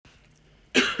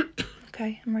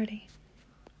Okay, I'm ready.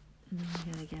 And then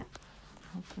we gotta get,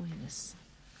 hopefully this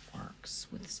works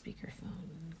with the speakerphone.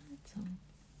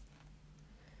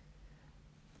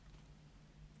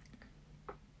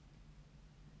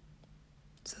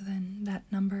 So then that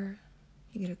number,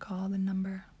 you get to call the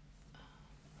number.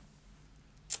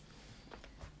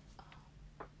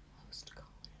 Host call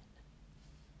in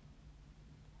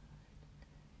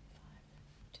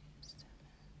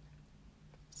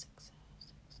 527-606060.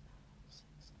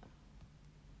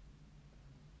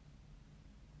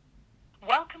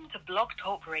 Welcome to Blog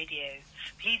Talk Radio.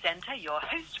 Please enter your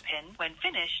host PIN. When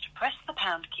finished, press the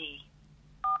pound key.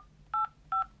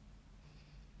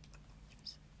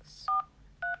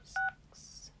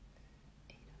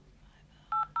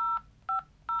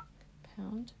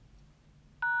 Pound.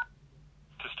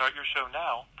 To start your show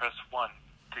now, press 1.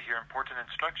 To hear important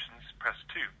instructions, press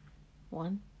 2.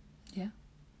 1. Yeah.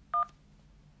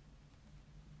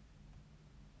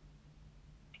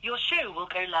 Your show will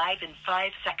go live in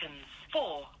 5 seconds.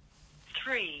 4,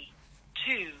 3,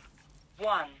 2,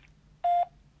 1.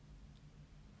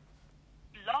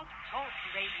 Blog Talk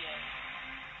Radio.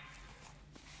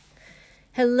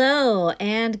 Hello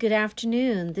and good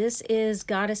afternoon. This is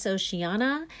Goddess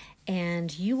Oceana,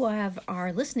 and you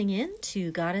are listening in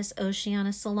to Goddess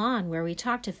Oceana Salon, where we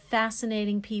talk to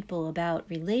fascinating people about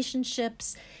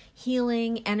relationships,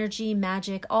 healing, energy,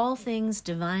 magic, all things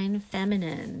divine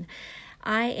feminine.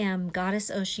 I am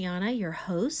Goddess Oceana, your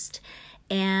host,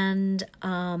 and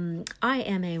I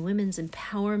am a women's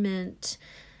empowerment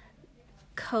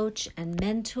coach and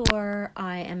mentor.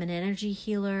 I am an energy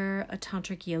healer, a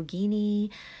tantric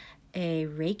yogini, a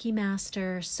Reiki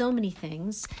master, so many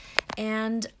things.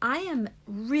 And I am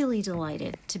really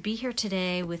delighted to be here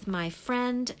today with my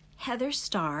friend Heather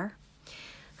Starr,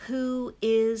 who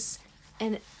is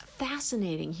a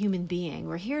fascinating human being.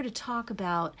 We're here to talk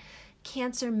about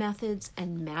cancer methods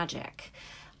and magic,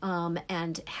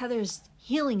 and Heather's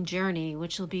healing journey,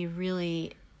 which will be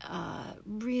really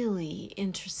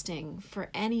interesting for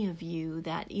any of you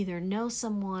that either know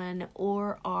someone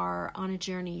or are on a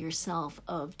journey yourself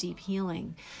of deep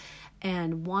healing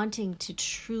and wanting to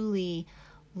truly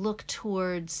look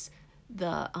towards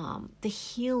the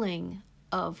healing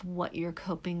of what you're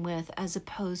coping with, as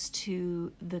opposed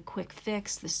to the quick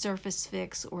fix, the surface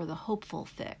fix, or the hopeful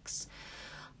fix.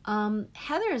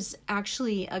 Heather's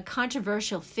actually a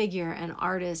controversial figure and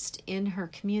artist in her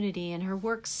community, and her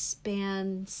work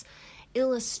spans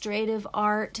illustrative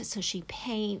art, so she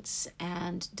paints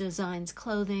and designs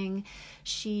clothing.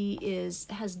 She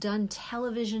has done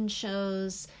television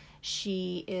shows.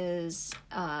 She is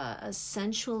a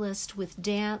sensualist with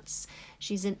dance.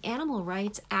 She's an animal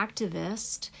rights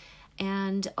activist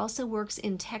and also works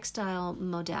in textile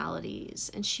modalities.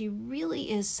 And she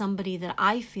really is somebody that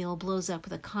I feel blows up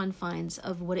the confines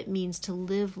of what it means to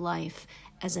live life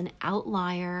as an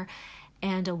outlier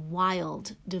and a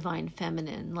wild divine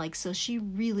feminine. So she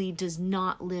really does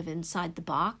not live inside the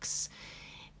box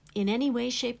in any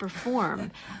way, shape, or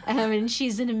form.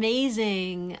 She's an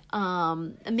amazing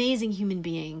human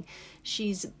being.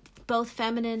 She's both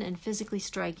feminine and physically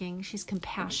striking. She's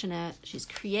compassionate. She's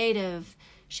creative.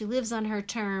 She lives on her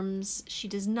terms. She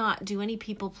does not do any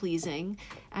people-pleasing,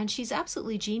 and she's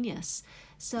absolutely genius.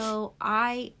 So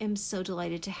I am so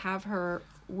delighted to have her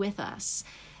with us.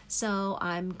 So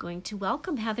I'm going to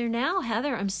welcome Heather now.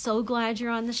 Heather, I'm so glad you're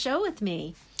on the show with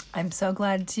me. I'm so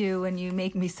glad too, and you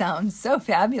make me sound so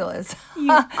fabulous.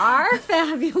 You are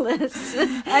fabulous.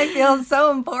 I feel so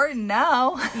important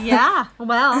now. Yeah,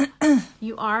 well,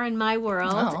 you are in my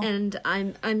world, and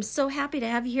I'm so happy to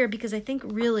have you here, because I think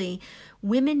really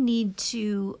women need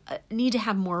to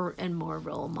have more and more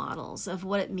role models of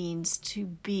what it means to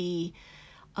be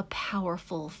a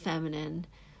powerful feminine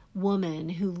woman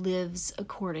who lives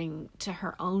according to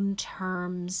her own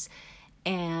terms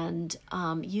and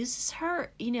uses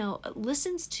her,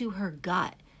 listens to her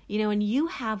gut, and you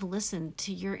have listened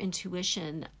to your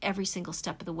intuition every single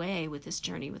step of the way with this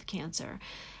journey with cancer.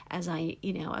 As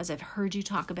I've heard you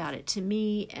talk about it to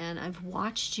me, and I've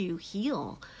watched you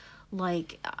heal,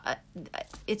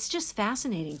 it's just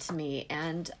fascinating to me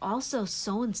and also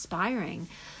so inspiring.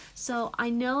 So I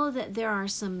know that there are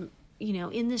some,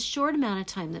 in this short amount of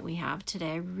time that we have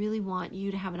today, I really want you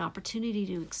to have an opportunity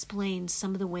to explain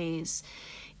some of the ways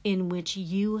in which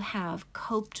you have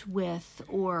coped with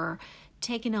or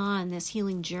taken on this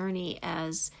healing journey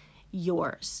as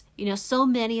yours. So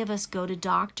many of us go to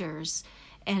doctors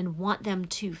and want them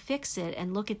to fix it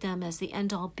and look at them as the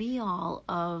end-all be-all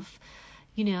of,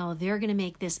 they're going to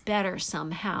make this better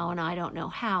somehow, and I don't know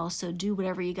how, so do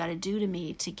whatever you got to do to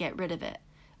me to get rid of it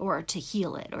or to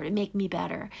heal it or to make me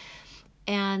better.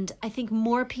 And I think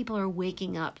more people are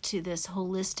waking up to this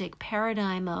holistic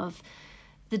paradigm of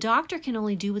the doctor can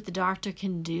only do what the doctor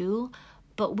can do,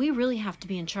 but we really have to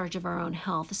be in charge of our own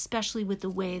health, especially with the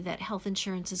way that health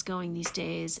insurance is going these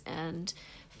days and,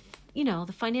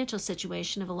 the financial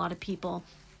situation of a lot of people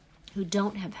who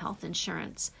don't have health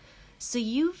insurance. So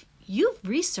you've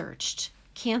researched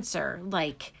cancer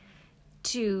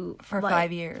for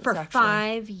 5 years. For actually.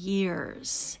 5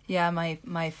 years. Yeah,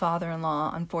 my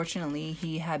father-in-law, unfortunately,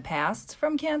 he had passed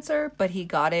from cancer, but he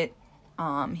got it.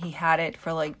 He had it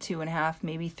for 2.5,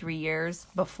 maybe 3 years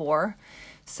before.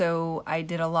 So I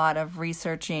did a lot of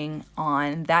researching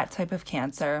on that type of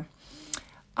cancer.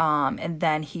 And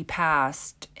then he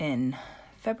passed in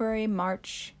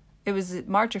March. It was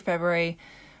March or February,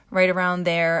 right around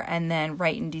there. And then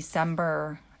right in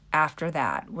December after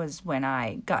that was when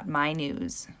I got my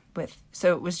news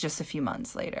so it was just a few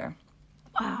months later.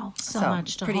 Wow. So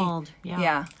much to hold.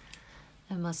 Yeah.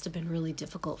 That must have been really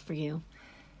difficult for you.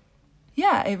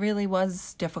 Yeah, it really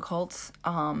was difficult.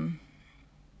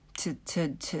 It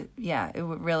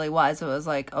really was. It was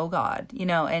like, oh God,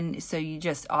 and so you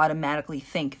just automatically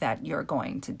think that you're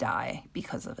going to die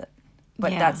because of it.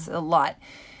 But that's a lot.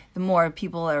 The more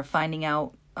people are finding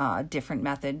out different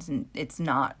methods, and it's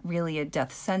not really a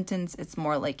death sentence, it's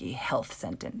more like a health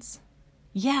sentence.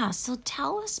 Yeah, so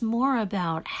tell us more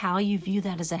about how you view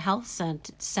that as a health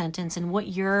sentence and what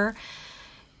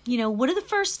what are the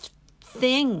first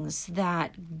things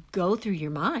that go through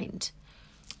your mind?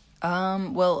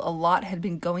 Well, a lot had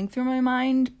been going through my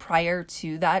mind prior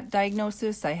to that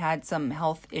diagnosis. I had some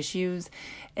health issues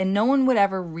and no one would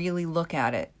ever really look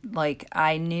at it.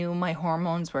 I knew my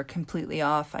hormones were completely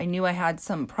off. I knew I had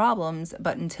some problems,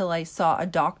 but until I saw a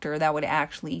doctor that would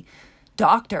actually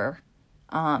doctor,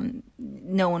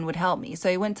 no one would help me. So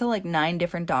I went to 9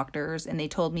 different doctors and they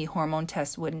told me hormone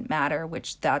tests wouldn't matter,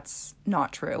 which that's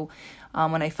not true.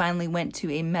 When I finally went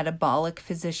to a metabolic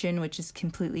physician, which is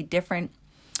completely different,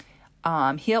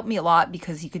 he helped me a lot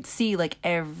because he could see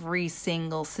every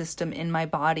single system in my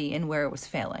body and where it was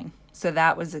failing. So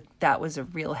that was a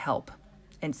real help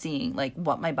in seeing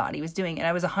what my body was doing, and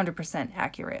I was 100%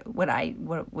 accurate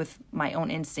with my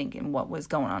own instinct and what was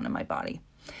going on in my body.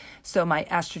 So my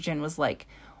estrogen was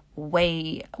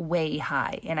way, way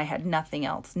high, and I had nothing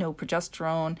else. No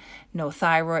progesterone, no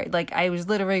thyroid. I was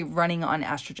literally running on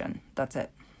estrogen. That's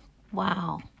it.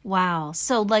 Wow.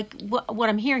 So what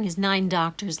I'm hearing is 9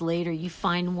 doctors later, you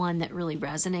find one that really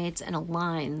resonates and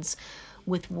aligns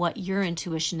with what your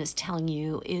intuition is telling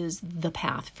you is the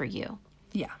path for you.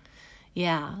 Yeah.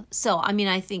 Yeah. So,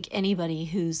 I think anybody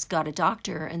who's got a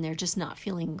doctor and they're just not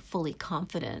feeling fully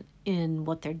confident in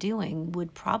what they're doing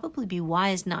would probably be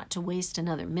wise not to waste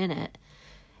another minute.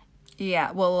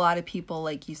 Yeah. Well, a lot of people,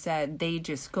 like you said, they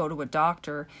just go to a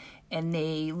doctor and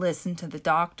they listen to the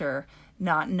doctor,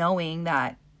 not knowing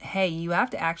that, hey, you have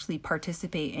to actually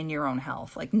participate in your own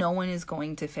health. No one is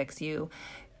going to fix you.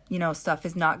 Stuff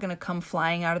is not going to come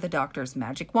flying out of the doctor's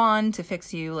magic wand to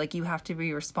fix you. You have to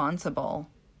be responsible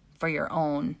for your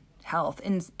own health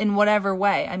in whatever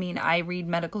way. I read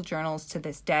medical journals to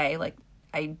this day.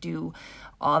 I do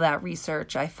all that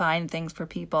research. I find things for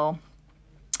people.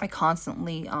 I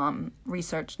constantly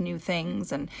research new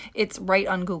things, and it's right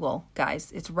on Google,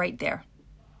 guys. It's right there.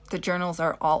 The journals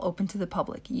are all open to the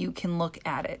public. You can look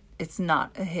at it. It's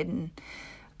not a hidden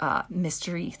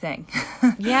mystery thing.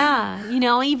 Yeah.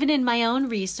 Even in my own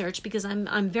research, because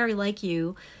I'm very like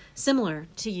you, similar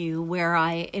to you, where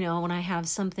when I have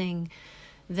something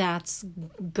that's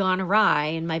gone awry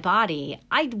in my body,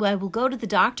 I will go to the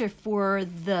doctor for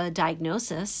the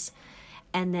diagnosis.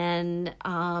 And then,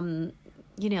 then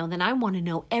I want to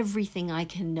know everything I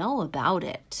can know about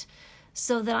it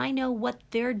so that I know what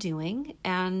they're doing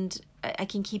and I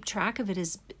can keep track of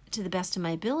it to the best of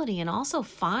my ability, and also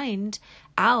find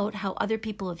out how other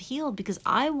people have healed, because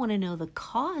I want to know the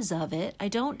cause of it. I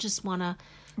don't just want to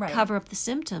cover up the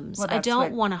symptoms. Well, I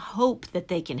don't want to hope that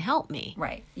they can help me.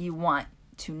 Right. You want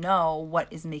to know what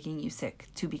is making you sick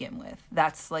to begin with.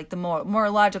 That's the more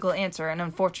logical answer. And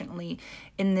unfortunately,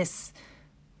 in this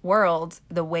world,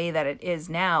 the way that it is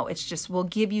now, it's just, we'll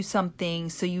give you something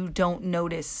so you don't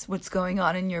notice what's going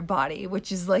on in your body,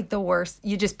 which is the worst.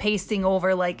 You're just pasting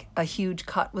over a huge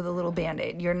cut with a little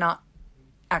Band-Aid. You're not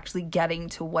actually getting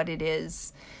to what it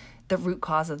is, the root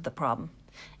cause of the problem.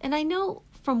 And I know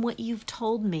from what you've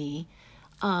told me,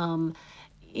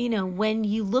 when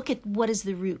you look at what is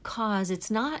the root cause,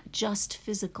 it's not just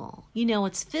physical.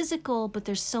 It's physical, but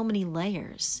there's so many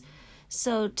layers.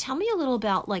 So tell me a little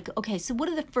about so what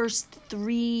are the first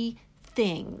 3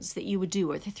 things that you would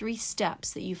do, or the 3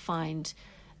 steps that you find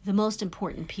the most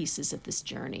important pieces of this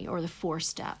journey, or the 4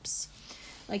 steps.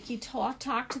 Like you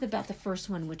talked about the first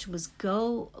one, which was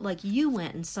you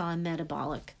went and saw a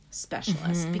metabolic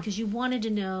specialist because you wanted to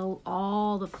know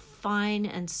all the fine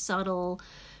and subtle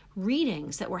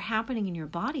readings that were happening in your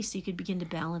body so you could begin to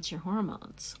balance your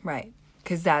hormones. Right.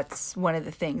 Because that's one of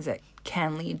the things that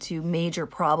can lead to major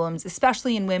problems,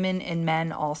 especially in women and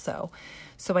men also.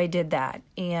 So I did that.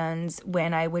 And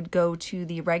when I would go to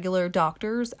the regular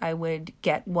doctors, I would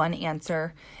get one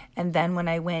answer. And then when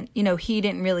I went, he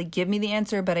didn't really give me the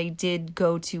answer, but I did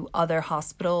go to other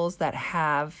hospitals that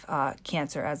have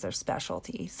cancer as their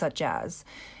specialty, such as,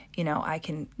 I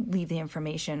can leave the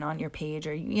information on your page,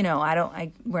 or,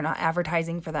 we're not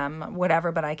advertising for them,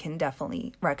 whatever, but I can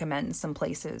definitely recommend some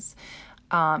places.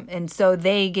 And so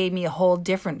they gave me a whole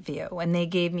different view, and they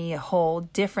gave me a whole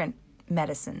different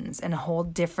medicines and a whole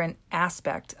different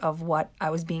aspect of what I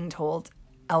was being told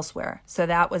elsewhere. So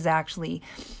that was actually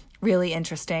really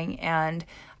interesting. And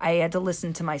I had to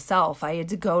listen to myself. I had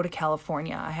to go to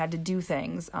California. I had to do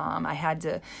things. I had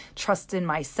to trust in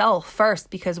myself first,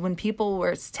 because when people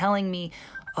were telling me,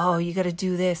 oh, you got to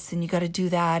do this and you got to do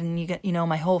that, and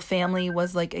my whole family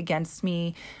was like against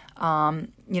me,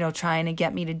 trying to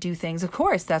get me to do things. Of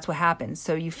course, that's what happens.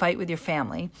 So you fight with your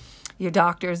family. Your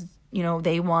doctors,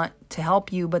 they want to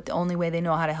help you, but the only way they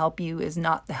know how to help you is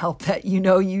not the help that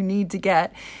you need to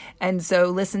get. And so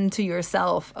listen to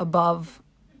yourself above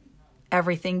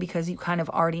everything, because you kind of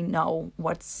already know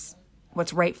what's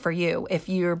right for you. If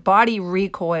your body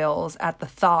recoils at the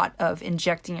thought of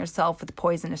injecting yourself with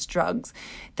poisonous drugs,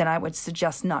 then I would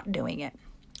suggest not doing it.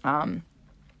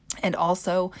 And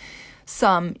also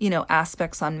some,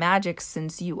 aspects on magic,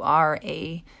 since you are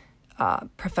a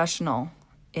professional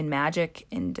in magic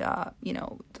and,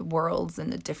 the worlds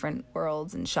and the different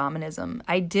worlds and shamanism.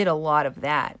 I did a lot of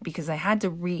that because I had to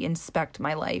re-inspect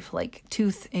my life, like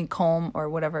tooth and comb, or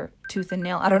whatever, tooth and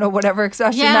nail. I don't know, whatever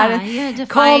expression that is.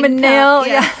 Comb and nail.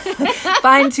 Yeah.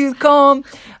 Fine tooth comb.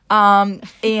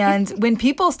 And when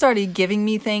people started giving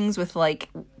me things with like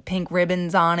pink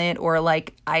ribbons on it, or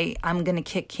like I'm going to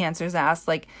kick cancer's ass,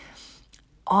 like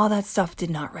all that stuff did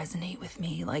not resonate with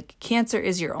me. Like, cancer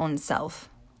is your own self.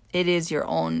 It is your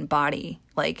own body,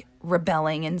 like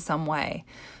rebelling in some way.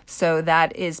 So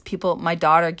that is my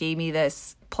daughter gave me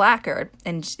this placard,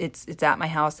 and it's at my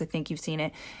house. I think you've seen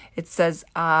it. It says,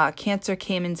 cancer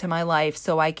came into my life,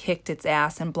 so I kicked its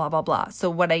ass and blah, blah, blah. So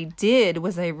what I did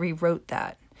was I rewrote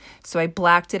that. So I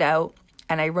blacked it out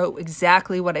and I wrote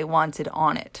exactly what I wanted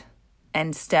on it,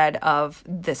 instead of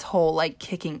this whole like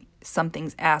kicking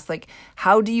something's ass. Like,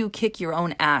 how do you kick your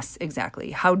own ass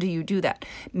exactly? How do you do that?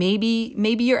 Maybe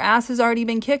your ass has already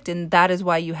been kicked, and that is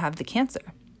why you have the cancer.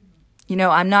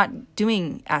 I'm not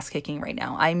doing ass kicking right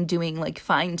now. I'm doing like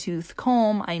fine tooth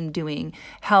comb. I'm doing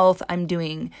health. I'm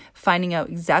doing finding out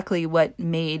exactly what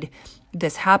made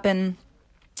this happen.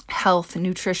 Health,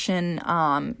 nutrition,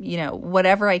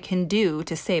 whatever I can do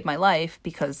to save my life,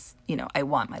 because, I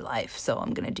want my life. So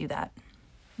I'm going to do that.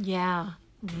 Yeah.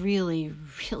 Really,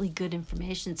 really good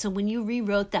information. So when you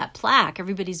rewrote that plaque,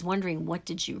 everybody's wondering, what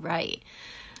did you write?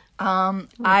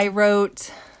 I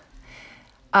wrote,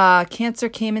 cancer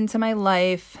came into my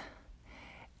life.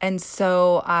 And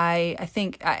so I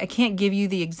think I can't give you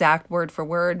the exact word for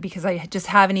word, because I just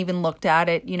haven't even looked at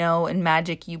it. In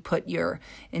magic, you put your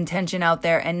intention out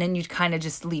there and then you kind of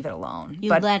just leave it alone.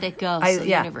 You let it go so the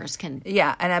universe can.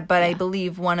 Yeah. I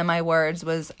believe one of my words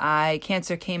was,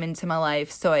 cancer came into my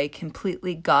life, so I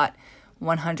completely got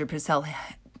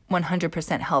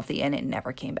 100% healthy, and it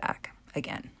never came back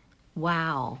again.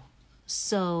 Wow.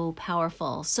 So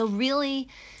powerful. So really,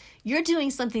 you're doing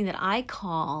something that I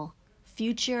call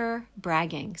future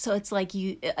bragging. So it's like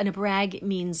and a brag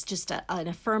means just an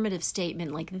affirmative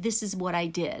statement, like, this is what I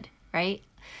did, right?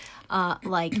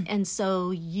 And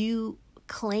so you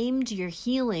claimed your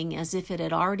healing as if it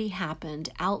had already happened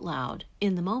out loud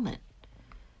in the moment.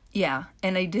 Yeah.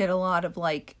 And I did a lot of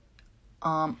like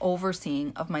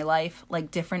overseeing of my life, like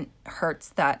different hurts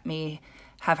that may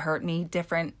have hurt me,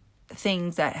 different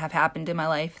things that have happened in my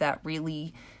life that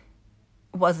really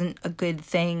wasn't a good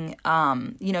thing.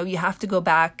 You have to go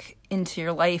back into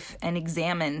your life and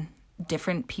examine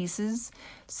different pieces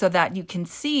so that you can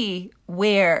see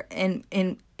where and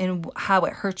how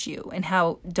it hurts you, and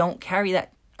how don't carry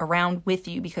that around with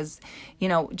you, because,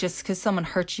 just because someone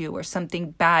hurts you or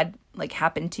something bad like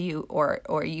happened to you,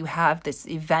 or you have this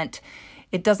event,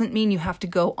 it doesn't mean you have to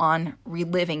go on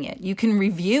reliving it. You can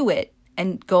review it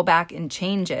and go back and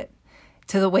change it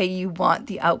to the way you want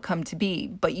the outcome to be,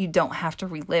 but you don't have to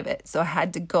relive it. So I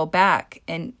had to go back,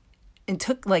 and it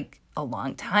took like a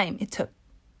long time. It took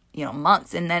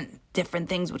months, and then different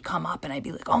things would come up and I'd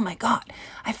be like, oh my God,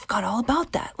 I forgot all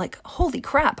about that. Like, holy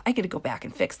crap, I got to go back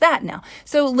and fix that now.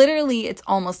 So literally it's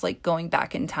almost like going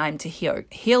back in time to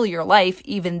heal your life,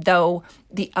 even though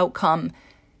the outcome,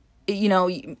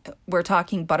 we're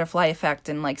talking butterfly effect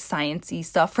and like sciencey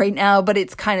stuff right now, but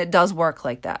it's kind of does work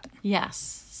like that.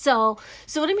 Yes. So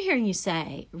what I'm hearing you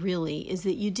say really is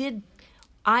that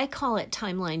I call it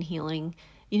timeline healing.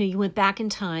 You went back in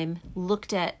time,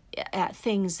 looked at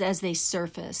things as they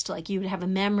surfaced. Like you would have a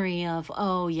memory of,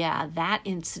 oh yeah, that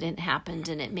incident happened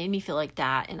and it made me feel like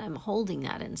that. And I'm holding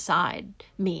that inside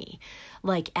me,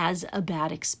 like as a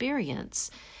bad experience.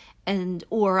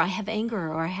 Or I have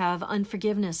anger, or I have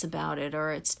unforgiveness about it,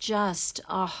 or it's just,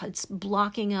 it's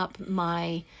blocking up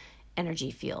my energy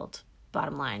field.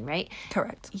 Bottom line, right?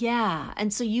 Correct. Yeah.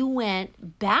 And so you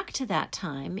went back to that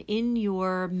time in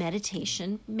your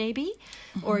meditation, maybe,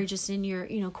 or just in your,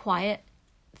 quiet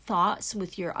thoughts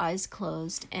with your eyes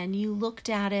closed, and you looked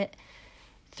at it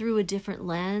through a different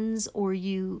lens, or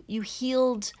you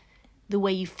healed the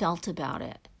way you felt about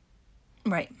it.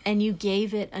 Right. And you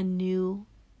gave it a new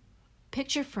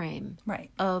picture frame.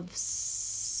 Right. Of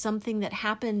something that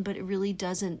happened, but it really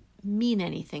doesn't mean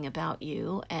anything about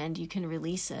you, and you can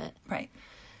release it. Right.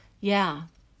 Yeah.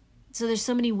 So there's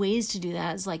so many ways to do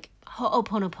that. It's like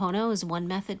Ho'oponopono is one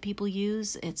method people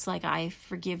use. It's like, I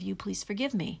forgive you, please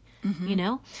forgive me,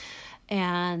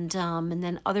 and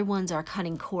then other ones are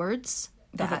cutting cords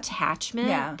of attachment.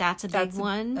 Yeah. That's a big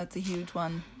one. That's a huge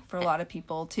one for a lot of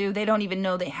people too. They don't even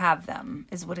know they have them,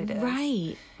 is what it is.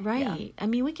 Right. Yeah. I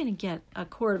mean, we can get a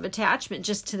cord of attachment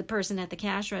just to the person at the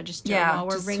cash register while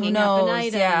we're ringing up an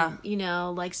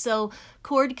item. So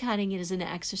cord cutting is an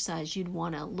exercise you'd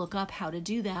want to look up how to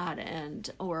do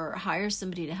that, or hire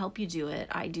somebody to help you do it.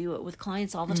 I do it with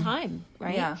clients all the time,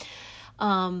 right? Yeah.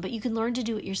 But you can learn to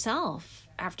do it yourself.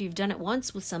 After you've done it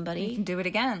once with somebody, you can do it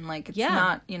again. Like, it's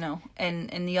not,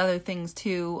 and the other things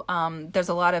too, there's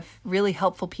a lot of really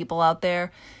helpful people out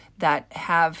there that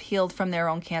have healed from their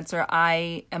own cancer.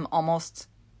 I am almost,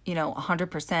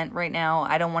 100% right now.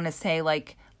 I don't want to say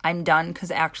like I'm done,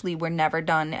 because actually we're never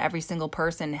done. Every single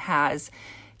person has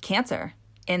cancer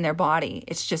in their body.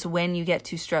 It's just when you get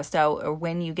too stressed out, or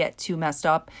when you get too messed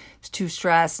up, too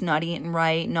stressed, not eating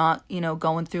right, not,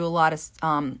 going through a lot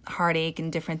of heartache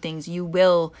and different things,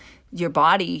 your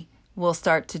body will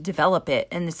start to develop it.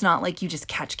 And it's not like you just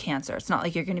catch cancer. It's not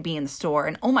like you're going to be in the store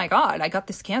and, oh my God, I got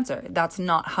this cancer. That's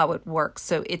not how it works.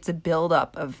 So it's a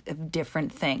buildup of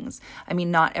different things. I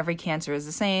mean, not every cancer is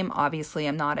the same. Obviously,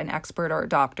 I'm not an expert or a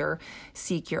doctor.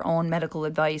 Seek your own medical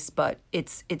advice, but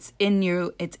it's in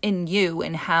you. It's in you,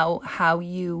 and how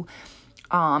you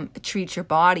treat your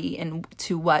body, and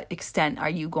to what extent are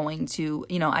you going to,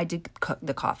 I did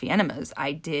the coffee enemas.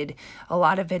 I did a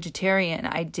lot of vegetarian.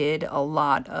 I did a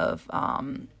lot of,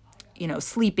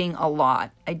 sleeping a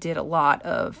lot. I did a lot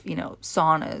of,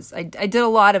 saunas. I did a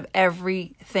lot of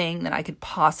everything that I could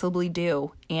possibly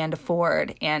do and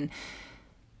afford. And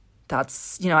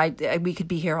that's, we could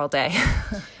be here all day.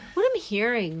 What I'm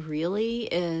hearing really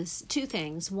is two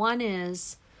things. One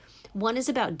is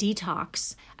about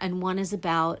detox, and one is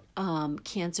about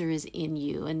cancer is in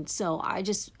you. And so I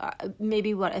just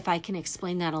if I can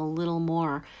explain that a little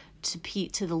more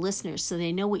to the listeners, so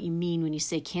they know what you mean when you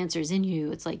say cancer is in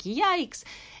you. It's like, yikes,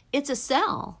 it's a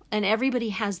cell, and everybody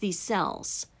has these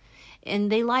cells,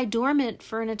 and they lie dormant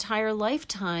for an entire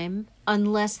lifetime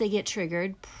unless they get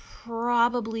triggered,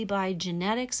 probably by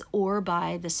genetics or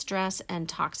by the stress and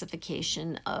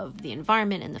toxification of the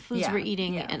environment and the foods we're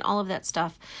eating and all of that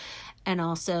stuff. And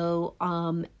also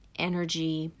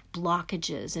energy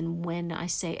blockages. And when I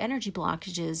say energy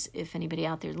blockages, if anybody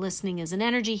out there listening is an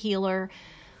energy healer,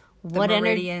 the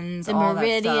meridians,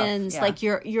 that stuff. Like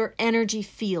your energy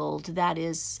field that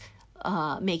is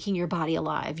making your body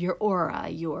alive, your aura,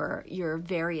 your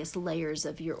various layers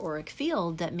of your auric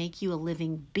field that make you a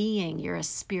living being. You're a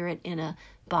spirit in a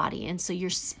body. And so your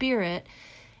spirit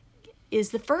is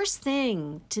the first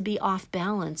thing to be off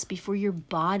balance before your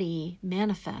body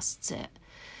manifests it.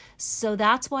 So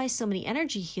that's why so many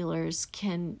energy healers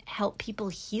can help people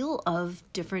heal of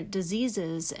different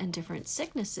diseases and different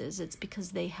sicknesses. It's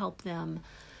because they help them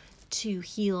to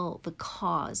heal the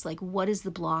cause. Like, what is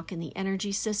the block in the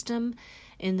energy system,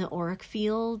 in the auric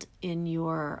field, in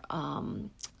your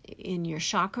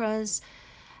chakras,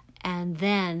 and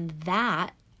then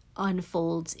that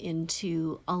unfolds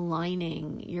into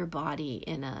aligning your body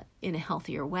in a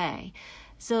healthier way.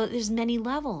 So there's many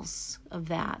levels of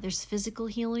that. There's physical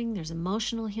healing, there's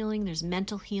emotional healing, there's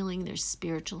mental healing, there's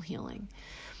spiritual healing.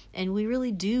 And we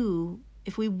really do,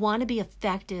 if we want to be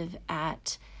effective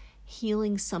at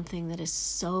healing something that is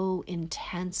so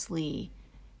intensely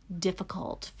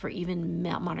difficult for even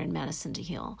modern medicine to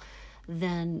heal,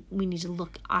 then we need to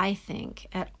look, I think,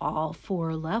 at all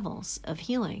 4 levels of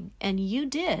healing. And you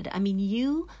did. I mean,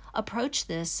 you approached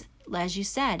this, as you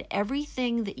said,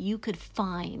 everything that you could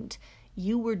find,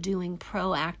 you were doing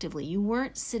proactively. You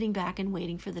weren't sitting back and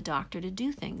waiting for the doctor to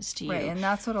do things to you. Right, and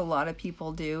that's what a lot of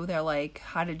people do. They're like,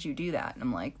 how did you do that? And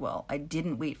I'm like, well, I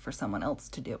didn't wait for someone else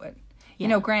to do it. Yeah. You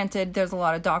know, granted, there's a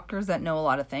lot of doctors that know a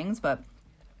lot of things, but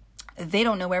they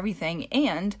don't know everything,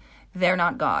 and they're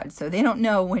not God. So they don't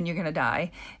know when you're going to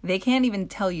die. They can't even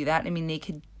tell you that. I mean, they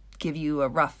could give you a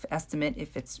rough estimate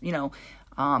if it's, you know,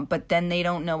 but then they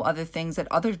don't know other things that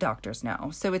other doctors know.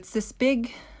 So it's this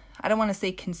big, I don't want to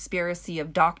say conspiracy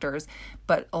of doctors,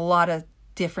 but a lot of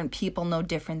different people know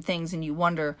different things, and you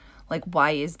wonder, like,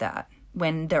 why is that?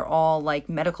 When they're all like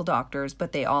medical doctors,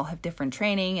 but they all have different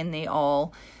training, and they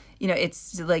all, you know,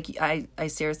 it's like I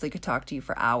seriously could talk to you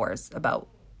for hours about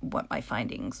what my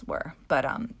findings were. But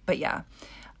yeah,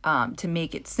 to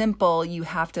make it simple, you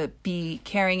have to be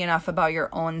caring enough about your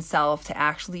own self to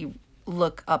actually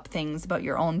look up things about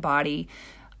your own body,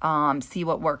 see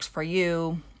what works for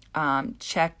you,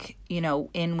 check, you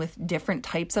know, in with different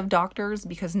types of doctors,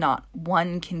 because not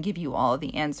one can give you all of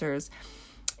the answers.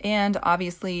 And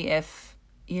obviously, if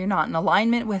you're not in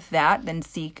alignment with that, then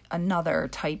seek another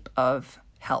type of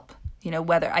help. You know,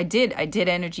 whether I did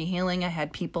energy healing. I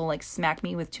had people like smack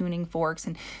me with tuning forks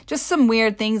and just some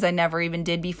weird things I never even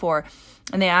did before.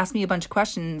 And they asked me a bunch of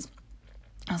questions.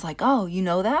 I was like, oh, you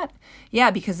know that? Yeah,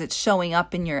 because it's showing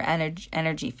up in your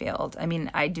energy field. I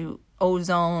mean, I do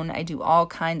ozone. I do all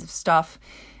kinds of stuff,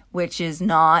 which is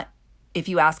not, if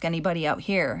you ask anybody out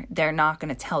here, they're not going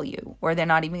to tell you, or they're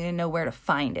not even going to know where to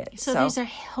find it. So these are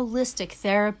holistic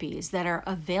therapies that are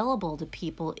available to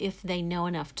people if they know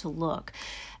enough to look.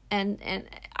 And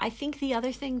I think the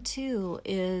other thing too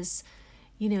is,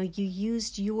 you know, you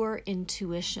used your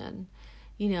intuition,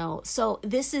 you know, so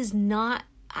this is not,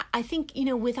 I think, you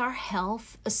know, with our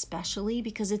health, especially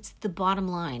because it's the bottom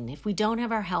line. If we don't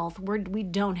have our health, we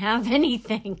don't have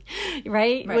anything,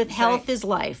 right? With health is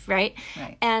life, right?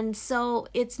 And so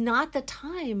it's not the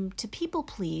time to people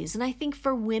please. And I think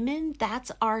for women,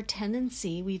 that's our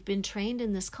tendency. We've been trained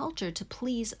in this culture to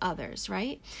please others,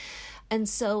 right? And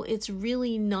so it's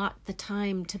really not the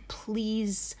time to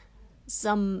please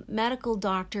some medical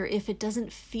doctor if it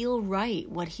doesn't feel right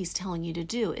what he's telling you to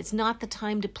do. It's not the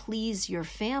time to please your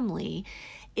family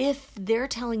if they're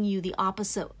telling you the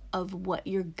opposite of what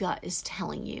your gut is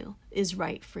telling you is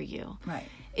right for you. Right.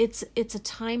 It's a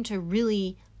time to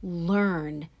really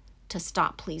learn to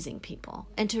stop pleasing people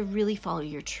and to really follow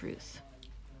your truth.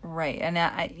 Right. And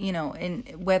I, you know,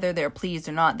 and whether they're pleased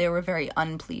or not, they were very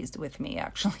unpleased with me,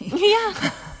 actually.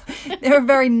 Yeah. They were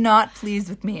very not pleased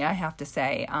with me, I have to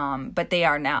say. But they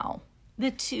are now. The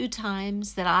 2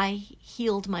 times that I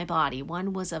healed my body,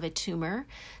 one was of a tumor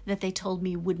that they told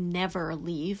me would never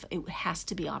leave. It has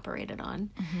to be operated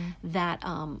on. That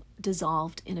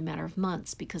dissolved in a matter of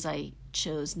months because I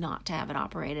chose not to have it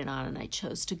operated on, and I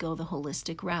chose to go the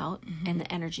holistic route and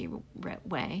the energy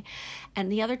way.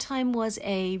 And the other time was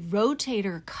a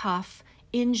rotator cuff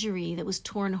injury that was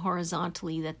torn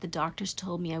horizontally that the doctors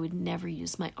told me I would never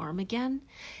use my arm again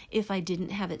if I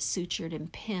didn't have it sutured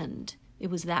and pinned. It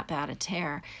was that bad a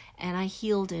tear, and I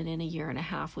healed it in a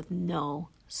 1.5 years with no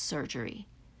surgery.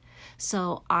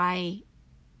 So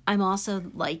I'm also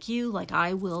like you, like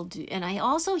I will do, and I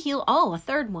also heal, a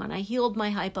third one. I healed my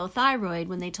hypothyroid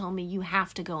when they told me you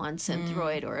have to go on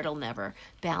Synthroid or it'll never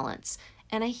balance.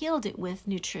 And I healed it with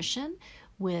nutrition,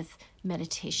 with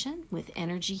meditation, with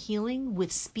energy healing,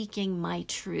 with speaking my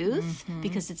truth,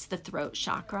 because it's the throat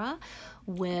chakra,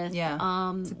 with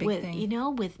it's a big thing. You know,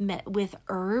 with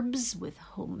herbs, with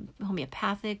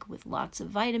homeopathic, with lots of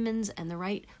vitamins and the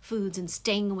right foods, and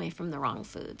staying away from the wrong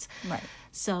foods. Right.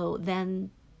 So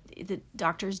then the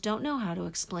doctors don't know how to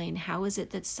explain how is it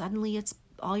that suddenly it's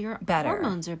all your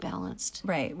hormones are balanced.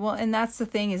 Right. Well, and that's the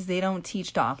thing, is they don't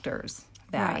teach doctors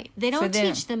that. Right. They don't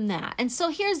teach them that. And so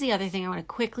here's the other thing I want to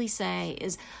quickly say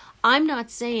is I'm not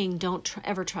saying don't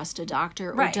ever trust a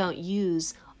doctor or don't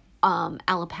use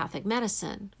allopathic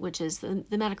medicine, which is the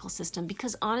medical system,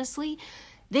 because honestly,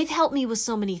 they've helped me with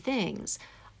so many things.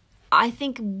 I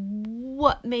think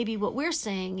what we're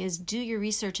saying is do your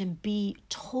research and be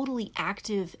totally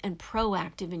active and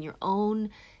proactive in your own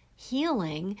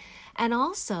healing, and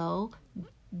also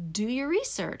do your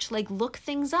research, like look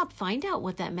things up, find out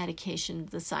what that medication,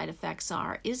 the side effects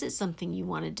are. Is it something you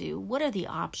want to do? What are the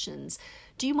options?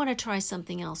 Do you want to try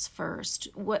something else first?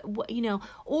 What you know,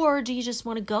 or do you just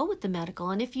want to go with the medical?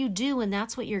 And if you do, and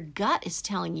that's what your gut is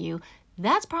telling you,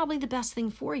 that's probably the best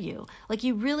thing for you. Like,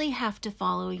 you really have to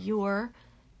follow your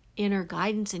inner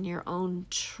guidance and your own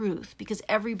truth, because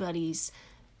everybody's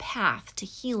path to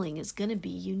healing is going to be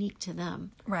unique to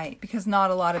them. Right, because not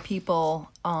a lot of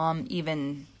people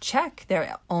even check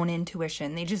their own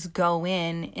intuition. They just go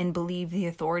in and believe the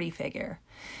authority figure.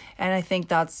 And I think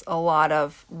that's a lot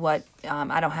of what,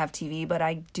 I don't have TV, but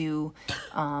I do,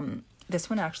 this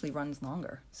one actually runs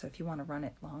longer. So if you want to run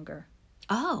it longer.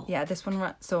 Oh. Yeah, this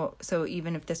one, so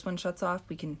even if this one shuts off,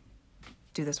 we can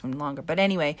do this one longer. But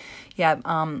anyway, yeah,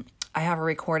 I have a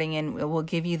recording, and we'll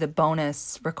give you the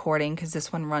bonus recording because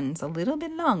this one runs a little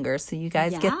bit longer, so you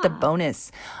guys get the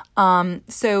bonus.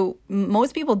 So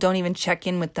most people don't even check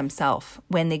in with themselves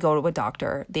when they go to a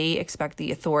doctor. They expect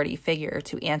the authority figure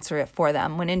to answer it for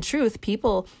them, when in truth,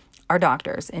 people are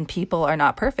doctors and people are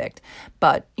not perfect.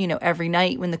 But, every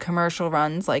night when the commercial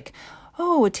runs, like,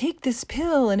 oh, take this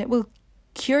pill and it will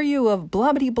cure you of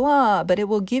blah blah blah, but it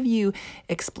will give you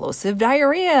explosive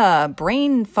diarrhea,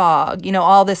 brain fog,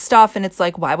 all this stuff, and it's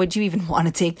like, why would you even want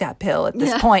to take that pill at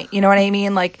this point? You know what I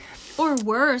mean? Like, or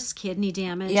worse, kidney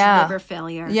damage, liver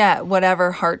failure. Yeah,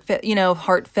 whatever, heart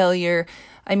failure.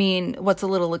 I mean, what's a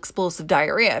little explosive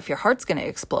diarrhea if your heart's going to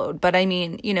explode? But I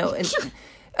mean,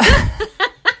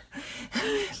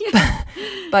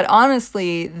 but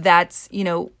honestly, that's,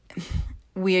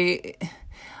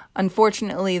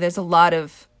 unfortunately, there's a lot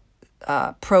of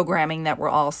programming that we're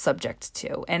all subject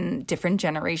to, and different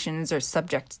generations are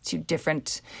subject to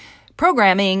different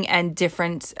programming and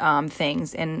different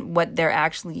things. And what they're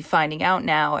actually finding out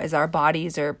now is our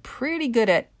bodies are pretty good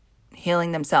at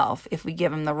healing themselves if we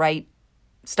give them the right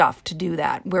stuff to do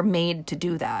that. We're made to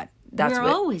do that. We're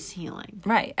always healing.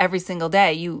 Right. Every single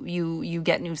day, you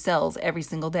get new cells every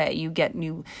single day. You get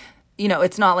new.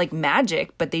 It's not like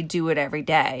magic, but they do it every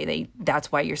day.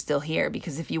 That's why you're still here,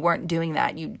 because if you weren't doing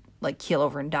that, you'd like keel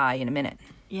over and die in a minute.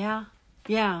 Yeah.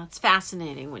 Yeah. It's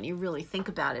fascinating when you really think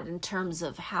about it in terms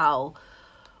of how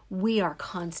we are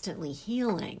constantly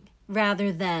healing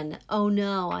rather than, oh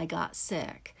no, I got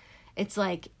sick. It's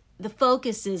like the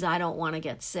focus is, I don't want to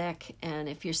get sick. And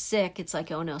if you're sick, it's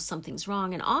like, oh no, something's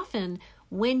wrong. And often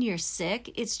when you're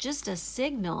sick, it's just a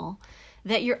signal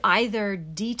that you're either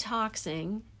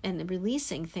detoxing and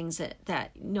releasing things that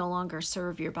no longer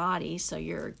serve your body. So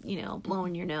you're,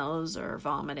 blowing your nose or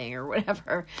vomiting or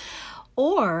whatever,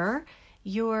 or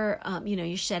you're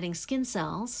shedding skin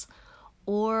cells,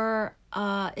 or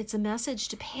it's a message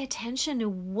to pay attention to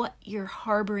what you're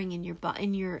harboring in your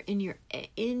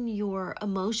in your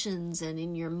emotions and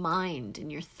in your mind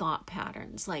and your thought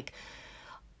patterns. Like,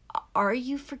 are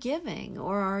you forgiving,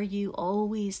 or are you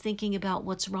always thinking about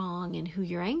what's wrong and who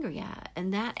you're angry at?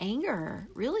 And that anger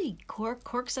really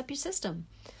corks up your system.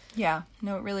 Yeah,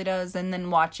 no, it really does. And then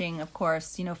watching, of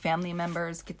course, family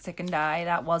members get sick and die.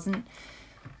 That wasn't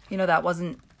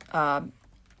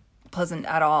pleasant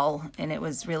at all. And it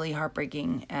was really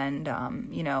heartbreaking. And,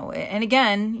 and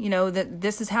again, that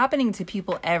this is happening to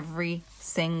people every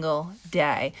single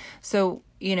day. So,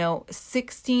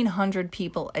 1,600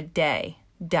 people a day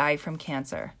die from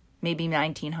cancer, maybe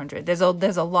 1,900. There's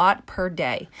a lot per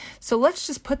day. So let's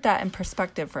just put that in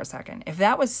perspective for a second. If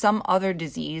that was some other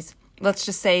disease, let's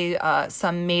just say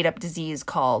some made-up disease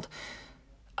called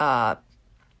Poopalopolis.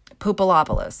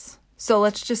 So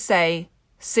let's just say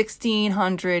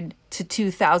 1,600 to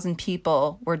 2,000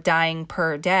 people were dying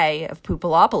per day of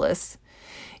Poopalopolis.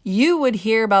 You would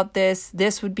hear about this.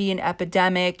 This would be an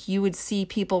epidemic. You would see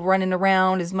people running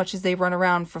around as much as they run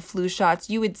around for flu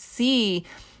shots. You would see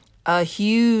a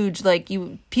huge,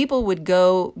 people would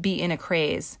go be in a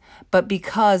craze. But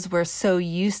because we're so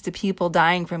used to people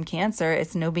dying from cancer,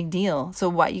 it's no big deal.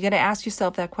 So you got to ask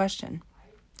yourself that question.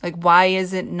 Like, why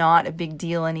is it not a big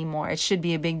deal anymore? It should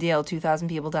be a big deal. 2,000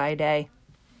 people die a day.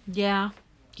 Yeah,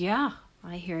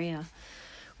 I hear you.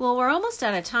 Well, we're almost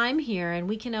out of time here, and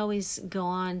we can always go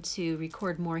on to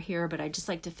record more here, but I'd just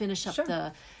like to finish up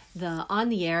the on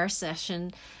the air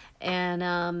session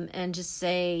and just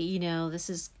say,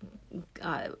 this is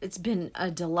it's been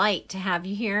a delight to have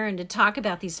you here and to talk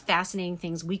about these fascinating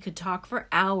things. We could talk for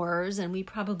hours, and we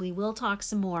probably will talk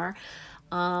some more.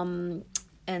 And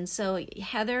so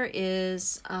Heather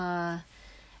is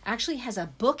actually has a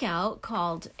book out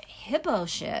called Hippo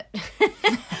Shit,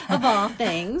 of all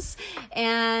things.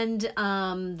 And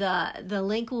the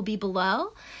link will be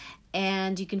below.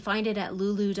 And you can find it at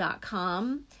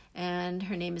lulu.com. And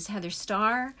her name is Heather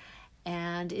Starr.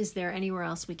 And is there anywhere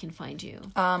else we can find you?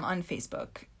 On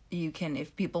Facebook. you can,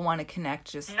 if people want to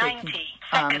connect, just 90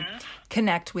 can seconds.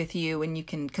 connect with you, and you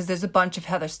can, because there's a bunch of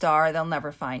Heather Starr, they'll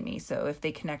never find me. So if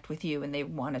they connect with you and they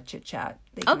want to chit chat,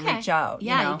 they can reach out.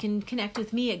 Yeah, you know? you can connect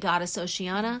with me at Goddess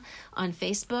Oceana on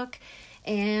Facebook.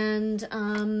 And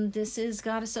this is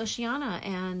Goddess Oceana,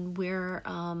 and we're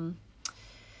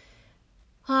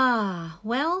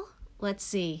well, let's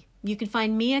see. You can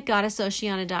find me at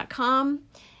goddessoceana.com,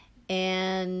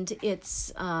 and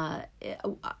it's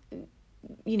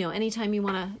anytime you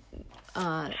want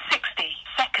to 60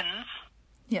 seconds.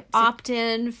 Yep. opt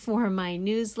in for my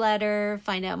newsletter,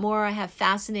 find out more. I have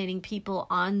fascinating people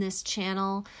on this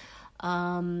channel.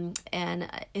 And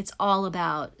it's all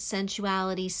about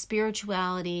sensuality,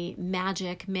 spirituality,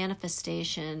 magic,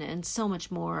 manifestation, and so much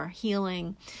more,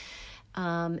 healing.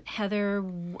 Heather,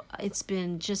 it's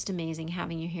been just amazing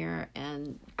having you here,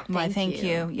 and Thank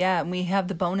you. Yeah, and we have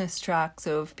the bonus track,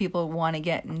 so if people want to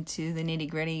get into the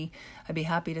nitty-gritty, I'd be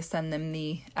happy to send them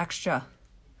the extra.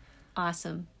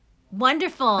 Awesome.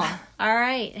 Wonderful. All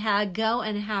right. Go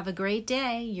and have a great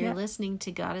day. You're listening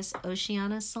to Goddess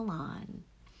Oceana Salon.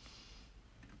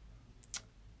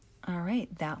 All right,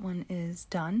 that one is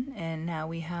done, and now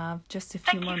we have just a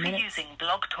few Thank more you for minutes. using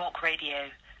Blog Talk Radio.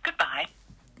 Goodbye.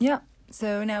 Yeah,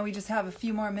 so now we just have a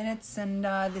few more minutes, and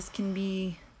this can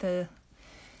be the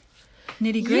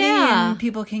nitty-gritty, Yeah. and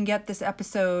people can get this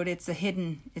episode. It's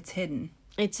hidden. It's hidden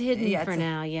Yeah, for it's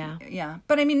now, yeah. Yeah,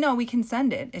 but I mean, no, we can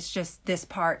send it. It's just this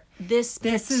part. This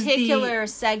is particular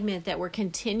segment that we're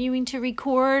continuing to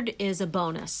record is a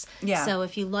bonus. Yeah. So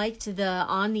if you liked the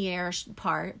on-the-air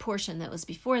portion that was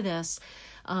before this,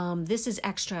 this is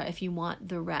extra if you want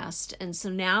the rest. And so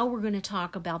now we're going to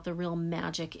talk about the real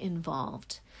magic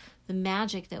involved, the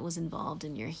magic that was involved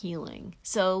in your healing.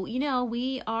 So,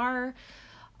 we are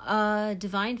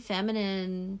divine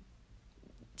feminine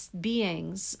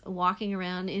beings walking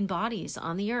around in bodies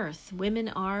on the earth. Women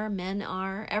are, men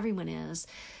are, everyone is.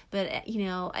 But,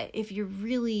 if you're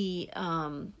really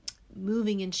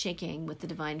moving and shaking with the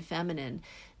divine feminine,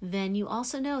 then you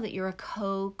also know that you're a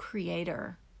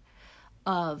co-creator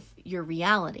of your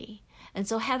reality. And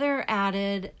so Heather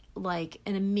added like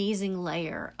an amazing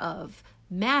layer of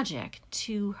magic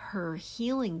to her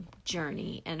healing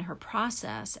journey and her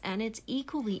process. And it's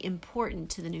equally important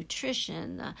to the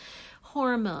nutrition, the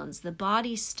hormones, the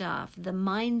body stuff, the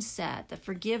mindset, the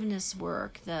forgiveness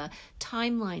work, the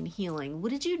timeline healing.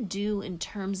 What did you do in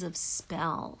terms of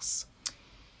spells?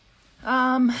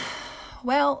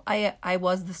 Well, I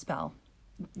was the spell.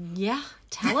 Yeah,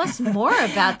 tell us more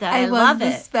about that. I was love the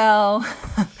it. spell.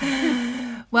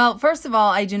 Well, first of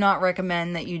all, I do not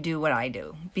recommend that you do what I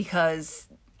do, because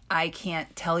I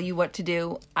can't tell you what to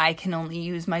do. I can only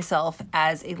use myself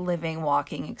as a living,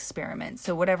 walking experiment.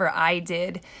 So whatever I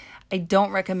did, I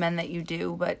don't recommend that you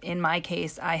do. But in my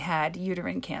case, I had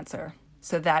uterine cancer.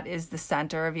 So that is the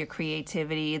center of your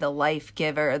creativity, the life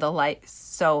giver, the life.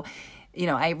 So,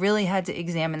 I really had to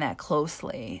examine that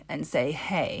closely and say,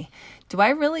 hey, do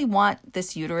I really want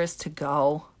this uterus to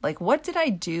go? Like, what did I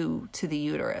do to the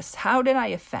uterus? How did I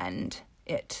offend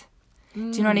it? Do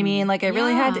you know what I mean? Like, I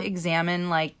really had to examine,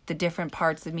 like, the different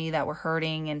parts of me that were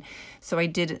hurting. And so I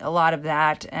did a lot of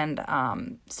that. And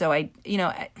so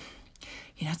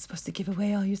you're not supposed to give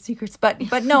away all your secrets. But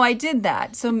no, I did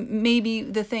that. So maybe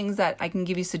the things that I can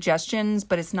give you suggestions,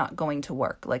 but it's not going to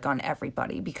work, like, on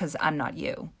everybody, because I'm not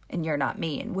you and you're not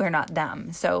me and we're not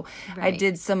them. So I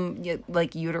did some,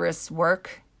 like, uterus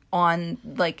work on,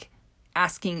 like,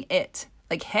 asking it,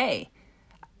 like, hey,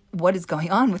 what is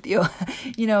going on with you?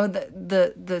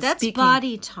 That's speaking.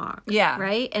 body talk. Yeah.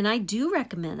 Right? And I do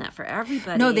recommend that for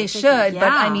everybody. No, they If should, but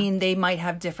I yeah. mean, they might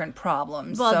have different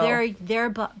problems. Well, so. their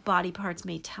body parts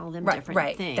may tell them different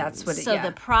right. things. That's what So yeah.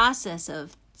 the process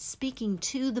of speaking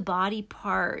to the body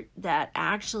part that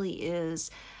actually is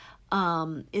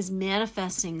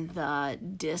manifesting the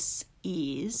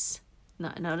dis-ease.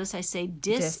 Notice I say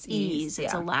dis-ease.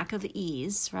 It's a lack of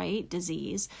ease, right?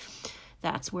 Disease.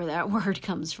 That's where that word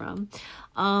comes from.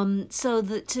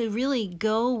 To really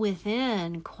go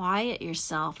within, quiet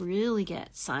yourself, really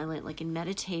get silent, like in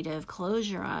meditative,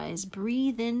 close your eyes,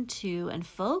 breathe into and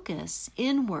focus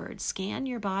inward, scan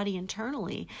your body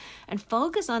internally, and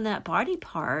focus on that body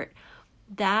part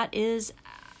that is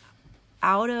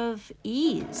out of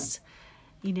ease.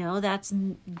 That's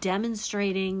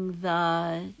demonstrating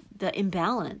the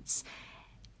imbalance.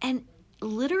 And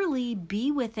literally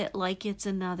be with it like it's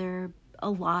another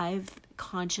alive,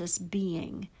 conscious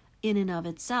being in and of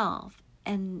itself,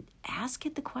 and ask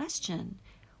it the question,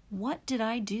 what did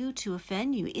I do to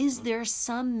offend you? Is there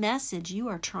some message you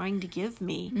are trying to give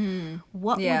me?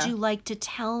 What would you like to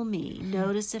tell me?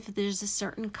 Notice if there's a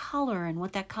certain color and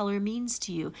what that color means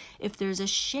to you. If there's a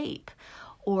shape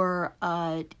or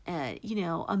a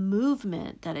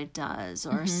movement that it does,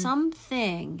 or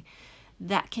something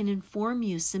that can inform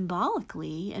you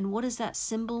symbolically. And what does that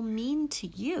symbol mean to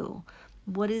you?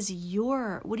 What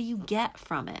do you get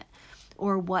from it?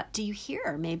 Or what do you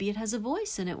hear? Maybe it has a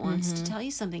voice and it wants to tell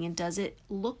you something. And does it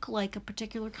look like a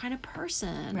particular kind of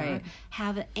person? Right. Or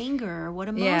have anger? Or what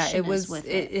emotion is with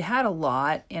it? It had a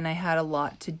lot, and I had a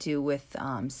lot to do with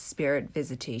spirit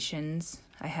visitations.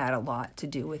 I had a lot to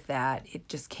do with that. It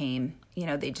just came,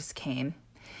 they just came.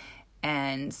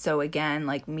 And so again,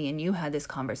 like me and you had this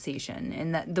conversation,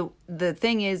 and that the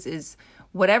thing is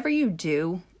whatever you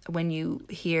do when you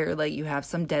hear like you have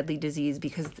some deadly disease,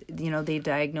 because they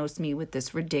diagnosed me with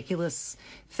this ridiculous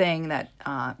thing that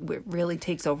really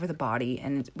takes over the body,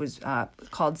 and it was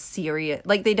called serious.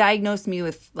 Like they diagnosed me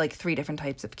with like 3 different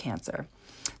types of cancer,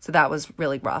 so that was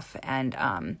really rough. And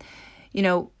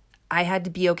I had to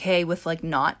be okay with like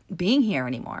not being here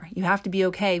anymore. You have to be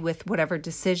okay with whatever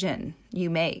decision you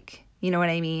make. You know what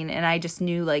I mean? And I just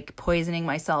knew like poisoning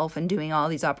myself and doing all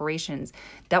these operations,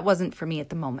 that wasn't for me at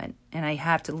the moment. And I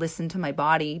have to listen to my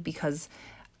body, because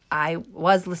I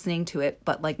was listening to it,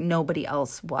 but like nobody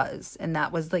else was. And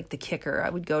that was like the kicker. I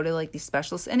would go to like these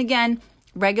specialists. And again,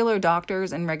 regular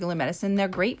doctors and regular medicine, they're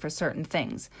great for certain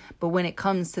things. But when it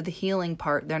comes to the healing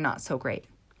part, they're not so great.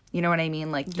 You know what I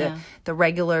mean? Like the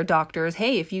regular doctors,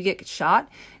 hey, if you get shot,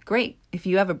 great. If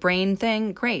you have a brain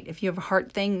thing, great. If you have a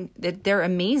heart thing, they're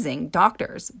amazing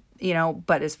doctors,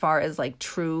 but as far as like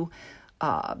true,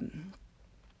 what's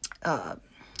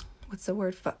the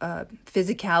word?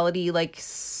 Physicality, like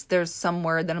there's some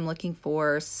word that I'm looking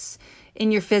for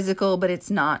in your physical, but it's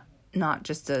not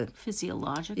just a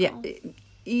physiological.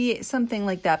 Yeah, something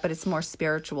like that, but it's more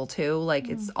spiritual too. Like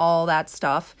it's all that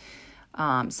stuff.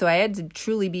 So I had to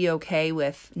truly be okay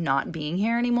with not being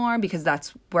here anymore, because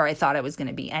that's where I thought I was going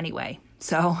to be anyway.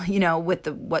 So, with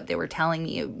what they were telling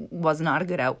me, it was not a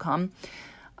good outcome.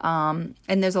 And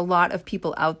there's a lot of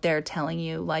people out there telling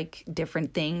you like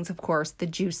different things. Of course, the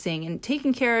juicing and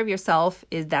taking care of yourself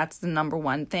that's the number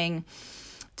one thing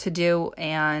to do.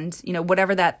 And,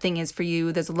 whatever that thing is for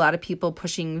you, there's a lot of people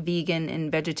pushing vegan and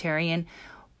vegetarian,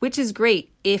 which is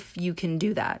great if you can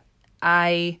do that.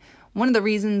 One of the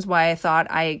reasons why I thought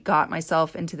I got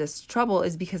myself into this trouble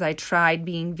is because I tried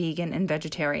being vegan and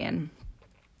vegetarian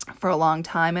for a long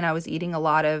time, and I was eating a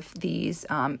lot of these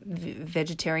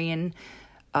vegetarian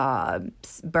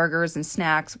burgers and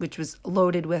snacks, which was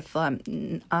loaded with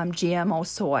GMO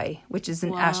soy, which is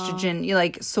an estrogen.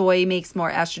 Like soy makes more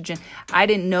estrogen. I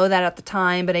didn't know that at the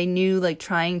time, but I knew like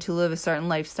trying to live a certain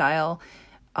lifestyle,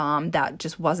 that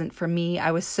just wasn't for me.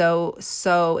 I was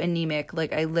so anemic.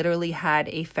 Like I literally had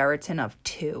a ferritin of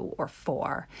 2 or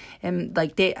 4. And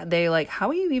like they like, how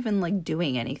are you even like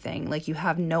doing anything? Like you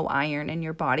have no iron in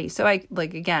your body. So I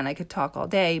could talk all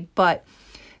day, but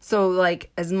so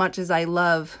like as much as I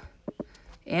love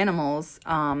animals,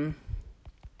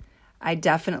 I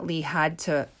definitely had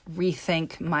to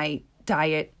rethink my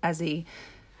diet as a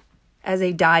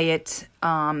diet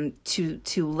to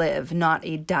live, not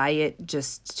a diet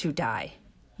just to die.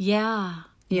 Yeah.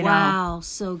 Wow,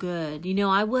 so good.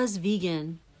 I was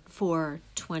vegan for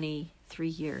 23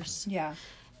 years. Yeah.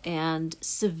 And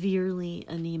severely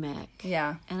anemic.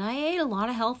 Yeah. And I ate a lot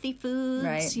of healthy foods,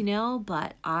 right.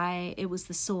 But it was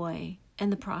the soy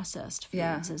and the processed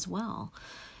foods as well.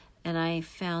 And I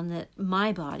found that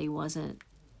my body wasn't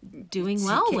doing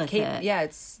well with it. Yeah,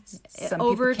 it's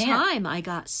over time I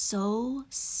got so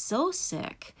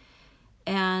sick,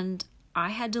 and I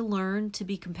had to learn to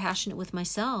be compassionate with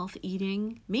myself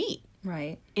eating meat,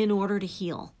 right, in order to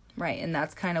heal. Right, and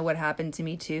that's kind of what happened to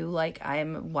me too. Like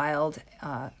I'm a wild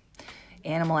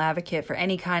animal advocate for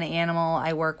any kind of animal.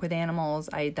 I work with animals.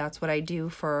 That's what I do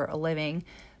for a living.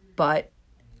 But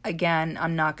again,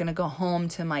 I'm not going to go home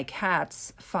to my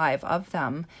cats, 5 of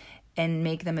them, and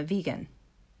make them a vegan.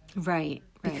 Right.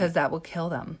 Because that will kill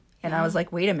them. And I was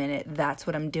like, wait a minute, that's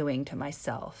what I'm doing to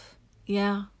myself.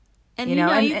 Yeah. And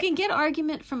you can get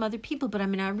argument from other people, but I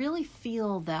mean, I really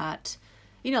feel that,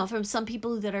 from some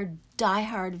people that are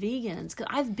diehard vegans, 'cause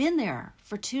I've been there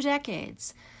for 2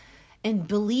 decades and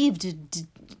believed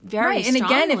very strongly. And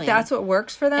again, if that's what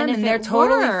works for them and they're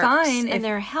totally fine. And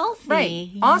they're healthy.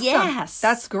 Right. Awesome. Yes.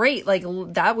 That's great. Like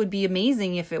that would be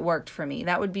amazing if it worked for me.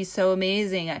 That would be so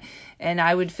amazing. And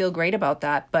I would feel great about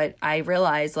that. But I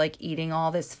realized like eating all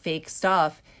this fake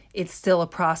stuff it's still a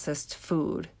processed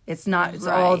food. It's not, it's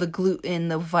all the gluten,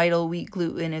 the vital wheat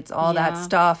gluten, it's all that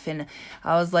stuff. And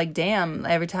I was like, damn,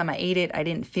 every time I ate it, I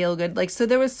didn't feel good. Like, so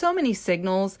there was so many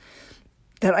signals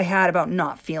that I had about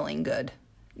not feeling good.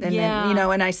 And then, you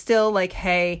know, and I still like,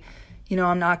 hey, you know,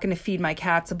 I'm not going to feed my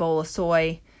cats a bowl of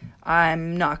soy.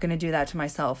 I'm not going to do that to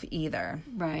myself either.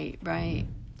 Right, right.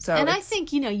 So and I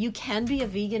think, you know, you can be a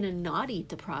vegan and not eat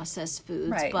the processed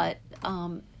foods, but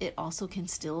it also can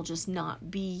still just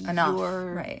not be enough,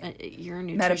 your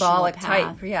nutritional metabolic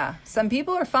path. type. Yeah. Some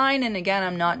people are fine. And again,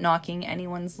 I'm not knocking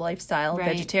anyone's lifestyle.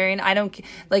 Vegetarian. I don't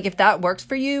like if that works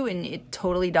for you, and it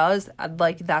totally does.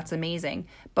 Like, that's amazing.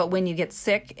 But when you get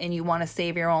sick and you want to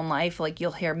save your own life, like,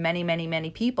 you'll hear many, many, many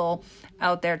people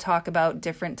out there talk about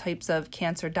different types of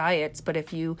cancer diets. But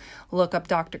if you look up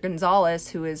Dr.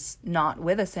 Gonzalez, who is not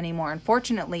with us anymore,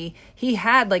 unfortunately, he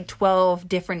had like 12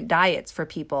 different diets for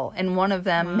people. And one of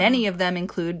them, many of them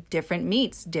include different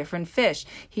meats, different fish.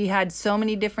 He had so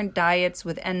many different diets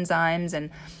with enzymes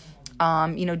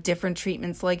and, you know, different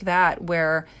treatments like that,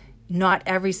 where not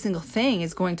every single thing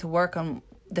is going to work on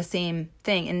the same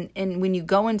thing. And when you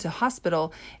go into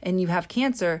hospital and you have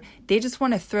cancer, they just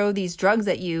want to throw these drugs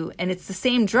at you, and it's the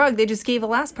same drug they just gave the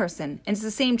last person, and it's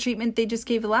the same treatment they just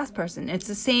gave the last person. It's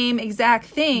the same exact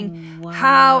thing. Wow.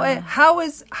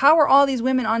 How are all these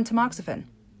women on tamoxifen?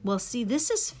 Well, see,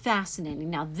 this is fascinating.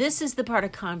 Now, this is the part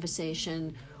of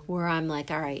conversation where I'm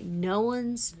like, all right, no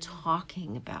one's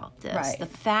talking about this. Right. The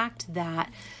fact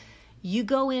that you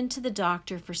go into the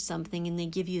doctor for something and they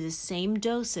give you the same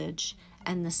dosage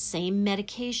and the same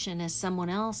medication as someone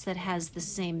else that has the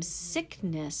same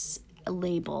sickness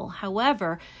label.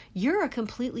 However, you're a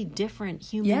completely different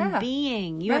human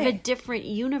being. You have a different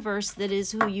universe that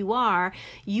is who you are.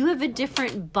 You have a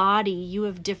different body. You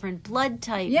have different blood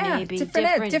type, maybe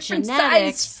different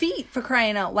genetics, size feet, for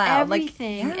crying out loud.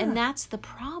 Everything. And that's the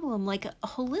problem. Like, a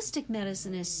holistic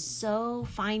medicine is so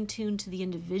fine-tuned to the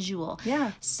individual.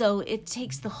 Yeah. So it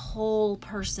takes the whole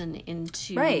person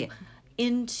into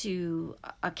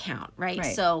account, right?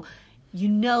 So you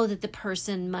know that the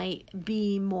person might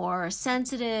be more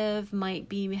sensitive,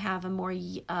 have a more,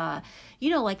 you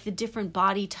know, like the different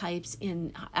body types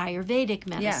in Ayurvedic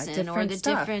medicine, or the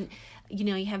stuff. different, you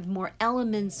know, you have more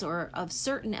elements or of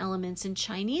certain elements in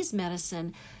Chinese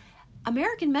medicine.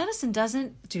 American medicine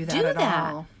doesn't do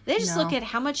that. All. They just look at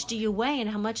how much do you weigh and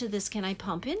how much of this can I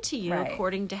pump into you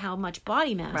according to how much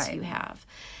body mass you have.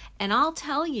 And I'll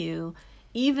tell you,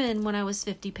 even when I was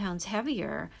 50 pounds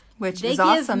heavier, which is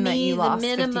awesome that you lost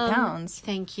 50 pounds.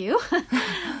 Thank you.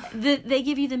 They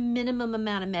give you the minimum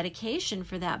amount of medication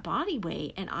for that body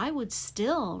weight, and I would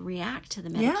still react to the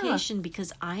medication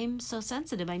because I'm so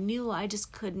sensitive. I knew I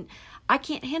just couldn't. I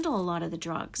can't handle a lot of the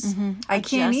drugs. Mm-hmm. I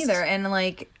can't either. And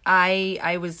like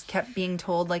I was kept being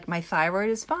told like my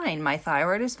thyroid is fine. My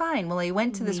thyroid is fine. Well, I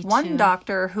went to this one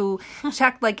doctor who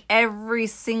checked like every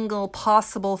single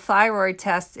possible thyroid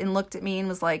test and looked at me and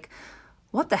was like,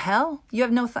 what the hell? You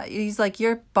have no he's like,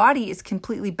 your body is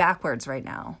completely backwards right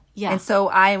now. Yeah. And so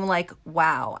I'm like,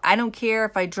 wow, I don't care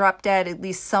if I drop dead, at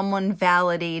least someone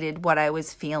validated what I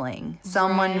was feeling.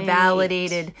 Someone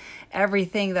validated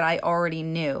everything that I already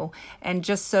knew. And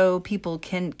just so people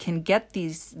can get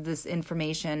this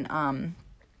information,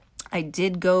 I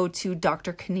did go to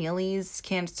Dr. Keneally's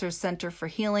Cancer Center for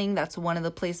Healing. That's one of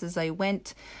the places I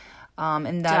went.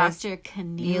 And that Dr.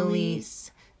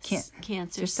 Keneally's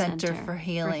Cancer Center for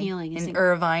Healing in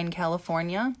Irvine,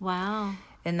 California. Wow.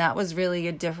 And that was really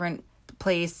a different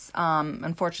place.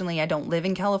 Unfortunately, I don't live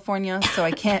in California, so I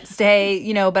can't stay,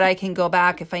 you know, but I can go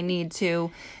back if I need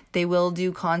to. They will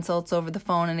do consults over the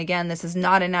phone. And again, this is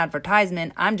not an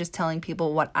advertisement. I'm just telling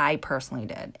people what I personally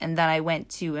did. And then I went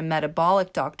to a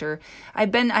metabolic doctor. I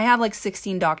have like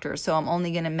 16 doctors, so I'm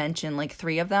only going to mention like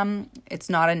 3 of them. It's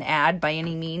not an ad by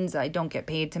any means. I don't get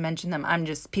paid to mention them.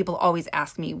 People always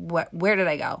ask me, where did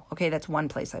I go? Okay, that's one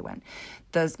place I went.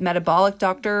 The metabolic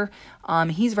doctor,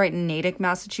 he's right in Natick,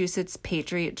 Massachusetts,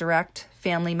 Patriot Direct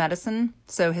Family Medicine.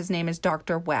 So his name is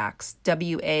Dr. Wax,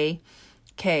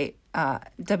 W-A-K.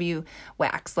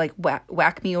 Wax, like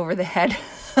whack me over the head.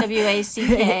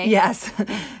 W-A-C-K. Yes.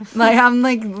 Like I'm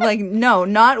like no,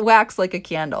 not wax like a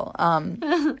candle.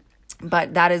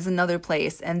 But that is another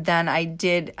place. And then I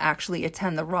did actually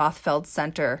attend the Rothfeld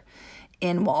Center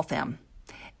in Waltham.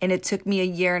 And it took me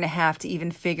 1.5 years to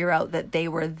even figure out that they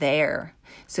were there.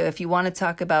 So if you want to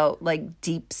talk about like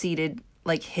deep-seated,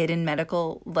 like hidden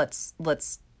medical, let's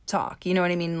talk. You know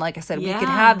what I mean? Like I said, we could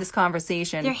have this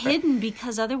conversation. They're hidden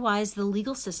because otherwise the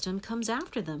legal system comes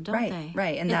after them, don't they?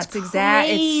 Right. And that's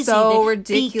it's so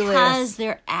ridiculous. Because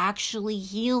they're actually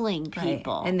healing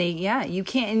people. Right. And you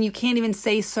can't even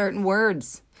say certain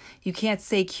words. You can't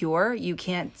say cure. You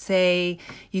can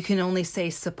only say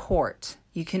support.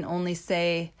 You can only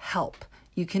say help.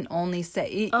 You can only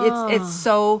say, it's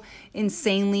so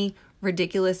insanely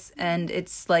ridiculous. And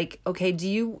it's like, okay, and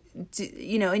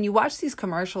you watch these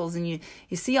commercials and you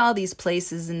see all these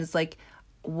places and it's like,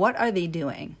 what are they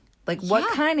doing? Like, what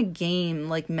kind of game,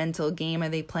 like mental game are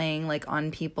they playing, like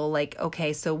on people? Like,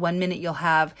 okay, so 1 minute you'll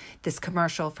have this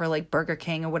commercial for like Burger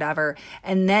King or whatever.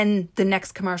 And then the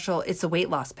next commercial, it's a weight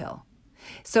loss pill.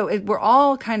 So we're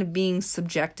all kind of being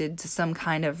subjected to some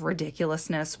kind of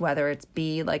ridiculousness, whether it's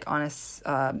be like on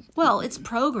a... well, it's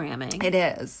programming. It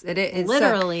is.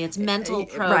 Literally, it's mental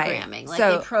programming. Right.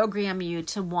 Like they program you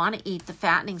to want to eat the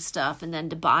fattening stuff and then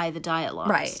to buy the diet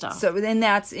log stuff. So then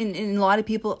that's... And a lot of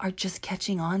people are just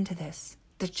catching on to this.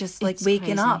 They're just like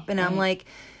waking up. And I'm like,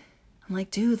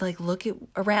 dude, like look at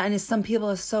around. And some people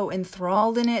are so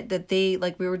enthralled in it that they,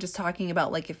 like we were just talking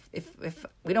about, like if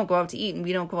we don't go out to eat and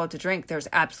we don't go out to drink, there's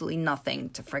absolutely nothing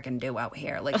to freaking do out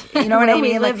here. Like, you know what I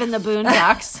mean? We live in the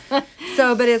boondocks.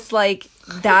 So, but it's like,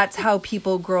 that's how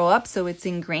people grow up. So it's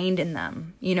ingrained in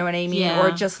them. You know what I mean? Yeah.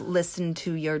 Or just listen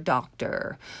to your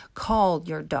doctor. Call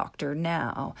your doctor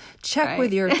now. Check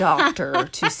with your doctor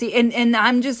to see. And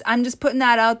I'm just putting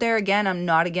that out there again. I'm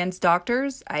not against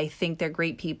doctors. I think they're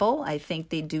great people. I think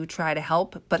they do try to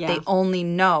help, but they only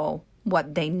know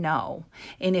what they know.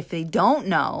 And if they don't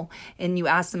know and you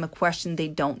ask them a question they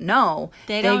don't know,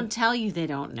 they don't tell you they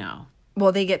don't know.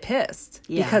 Well, they get pissed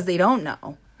because they don't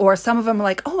know. Or some of them are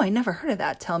like, oh, I never heard of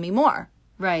that. Tell me more.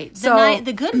 Right. So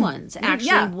the good ones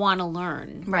actually want to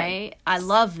learn, right? I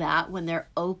love that when they're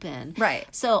open. Right.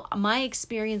 So my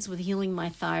experience with healing my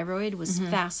thyroid was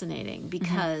fascinating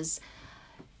because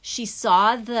she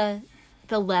saw the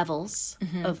levels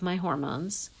of my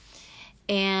hormones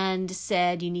and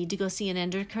said, you need to go see an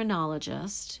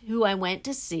endocrinologist, who I went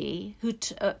to see, who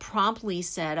promptly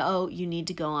said, oh, you need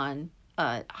to go on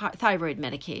thyroid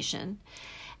medication.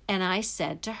 And I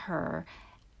said to her,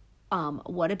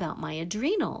 what about my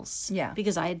adrenals? Yeah.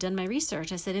 Because I had done my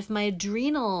research. I said, if my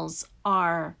adrenals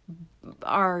are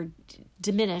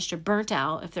diminished or burnt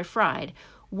out, if they're fried,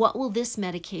 what will this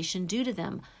medication do to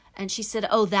them? And she said,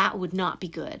 oh, that would not be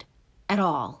good at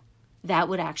all. That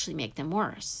would actually make them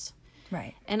worse.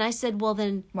 Right. And I said, well,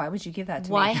 then why would you give that to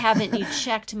me? Why haven't you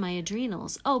checked my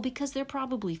adrenals? Oh, because they're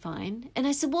probably fine. And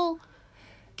I said, well,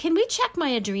 can we check my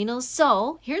adrenals?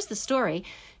 So here's the story.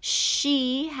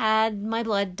 She had my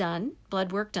blood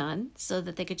work done, so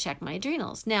that they could check my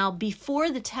adrenals. Now, before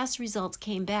the test results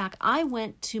came back, I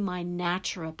went to my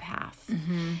naturopath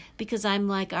because I'm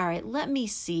like, all right, let me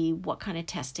see what kind of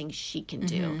testing she can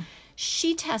do.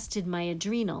 She tested my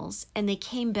adrenals and they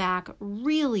came back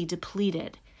really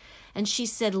depleted. And she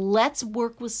said, let's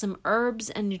work with some herbs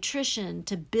and nutrition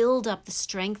to build up the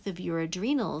strength of your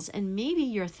adrenals, and maybe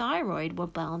your thyroid will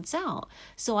balance out.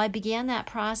 So I began that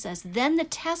process. Then the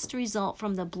test result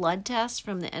from the blood test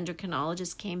from the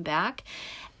endocrinologist came back,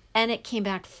 and it came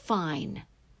back fine.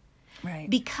 Right.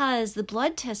 Because the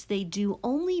blood tests they do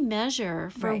only measure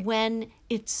for when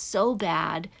it's so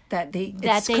bad that they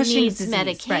need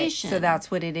medication. Right. So that's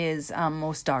what it is.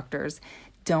 Most doctors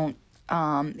don't.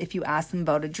 If you ask them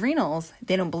about adrenals,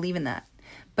 they don't believe in that.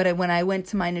 But when I went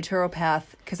to my naturopath,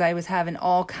 because I was having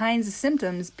all kinds of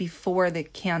symptoms before the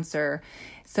cancer,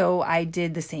 so I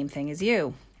did the same thing as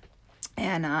you.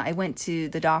 And I went to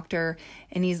the doctor,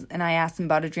 and I asked him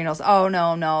about adrenals. Oh,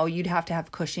 no, you'd have to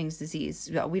have Cushing's disease.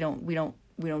 We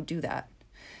don't do that.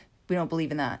 We don't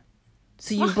believe in that.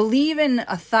 So you believe in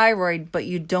a thyroid, but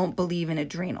you don't believe in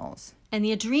adrenals. And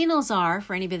the adrenals are,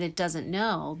 for anybody that doesn't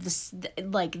know,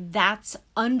 that's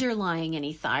underlying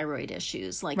any thyroid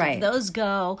issues. Like if those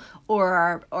go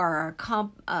or are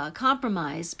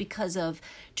compromised because of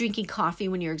drinking coffee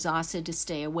when you're exhausted to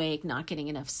stay awake, not getting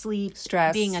enough sleep,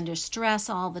 stress, being under stress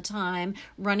all the time,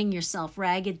 running yourself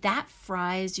ragged, that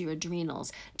fries your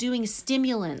adrenals. Doing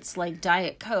stimulants like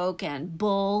Diet Coke and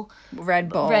Red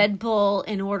Bull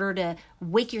in order to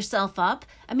wake yourself up.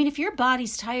 I mean, if your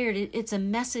body's tired, it's a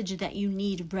message that you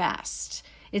need rest.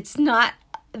 It's not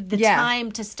the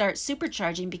time to start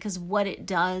supercharging, because what it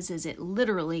does is it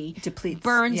literally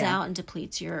burns out and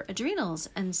depletes your adrenals.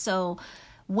 And so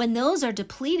when those are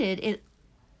depleted, it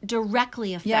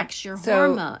directly affects your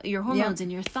hormones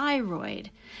and your thyroid.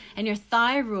 And your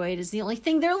thyroid is the only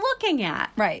thing they're looking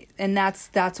at. Right. And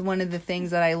that's one of the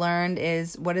things that I learned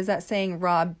is, what is that saying?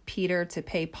 Rob Peter to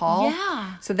pay Paul.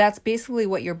 Yeah. So that's basically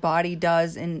what your body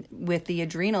does. And with the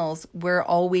adrenals, we're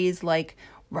always like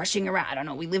rushing around. I don't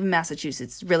know. We live in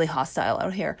Massachusetts. It's really hostile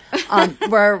out here.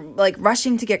 We're like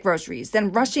rushing to get groceries,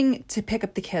 then rushing to pick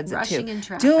up the kids at 2. Rushing in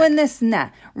traffic. Doing this and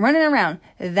that, running around.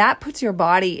 That puts your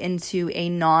body into a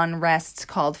non-rest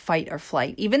called fight or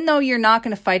flight. Even though you're not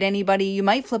going to fight anybody, you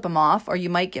might flip them off, or you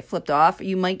might get flipped off, or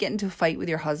you might get into a fight with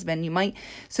your husband.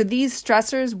 So these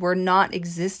stressors were not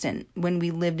existent when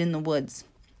we lived in the woods.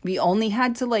 We only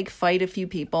had to like fight a few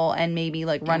people and maybe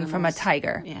like run from a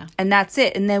tiger. Yeah. And that's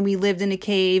it. And then we lived in a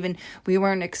cave and we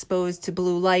weren't exposed to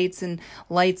blue lights and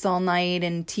lights all night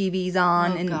and TVs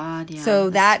on. Oh, God, yeah. So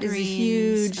the that is a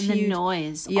screens huge, and the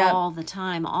noise all the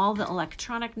time. All the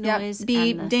electronic noise.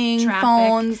 Beep, and the ding, traffic,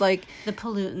 phones, like the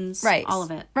pollutants, right, all of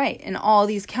it. Right. And all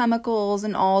these chemicals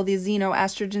and all these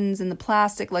xenoestrogens in the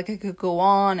plastic, like it could go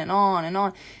on and on and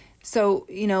on. So,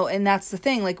 and that's the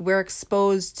thing, like we're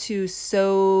exposed to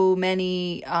so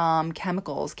many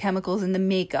chemicals in the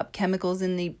makeup, chemicals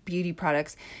in the beauty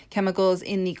products, chemicals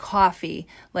in the coffee,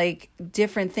 like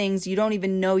different things. You don't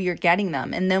even know you're getting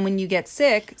them. And then when you get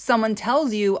sick, someone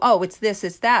tells you, oh, it's this,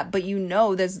 it's that. But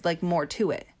there's like more to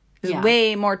it. There's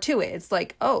way more to it. It's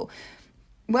like, oh,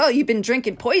 well, you've been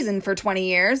drinking poison for 20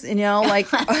 years,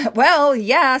 like, well,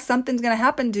 yeah, something's going to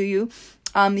happen to you.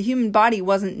 The human body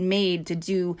wasn't made to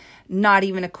do not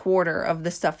even a quarter of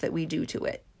the stuff that we do to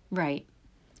it. Right.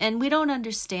 And we don't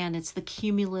understand it's the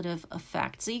cumulative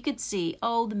effect. So you could see,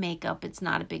 the makeup, it's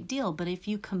not a big deal. But if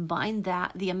you combine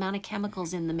that, the amount of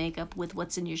chemicals in the makeup with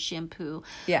what's in your shampoo,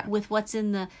 with what's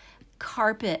in the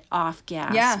carpet off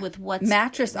gas, with what's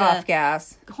mattress off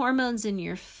gas, hormones in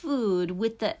your food,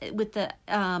 with the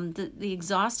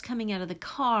exhaust coming out of the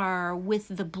car, with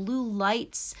the blue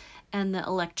lights and the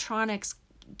electronics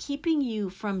keeping you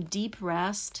from deep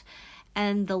rest,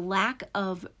 and the lack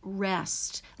of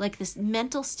rest, like this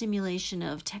mental stimulation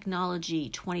of technology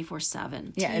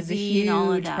 24/7. Yeah, TV is a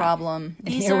huge problem. And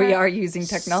here we are using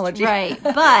technology. Right.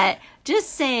 But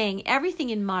just saying everything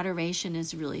in moderation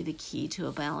is really the key to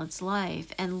a balanced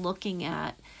life, and looking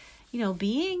at,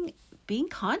 being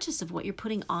conscious of what you're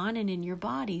putting on and in your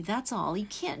body. That's all. You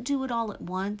can't do it all at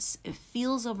once. It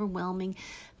feels overwhelming,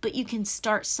 but you can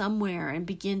start somewhere and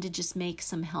begin to just make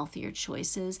some healthier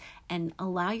choices and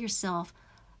allow yourself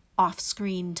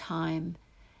off-screen time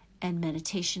and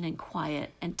meditation and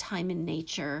quiet and time in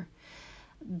nature.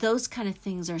 Those kind of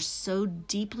things are so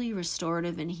deeply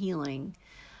restorative and healing.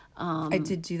 I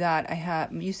did do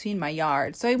that. You've seen my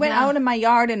yard. So I went out in my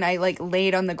yard and I like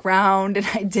laid on the ground and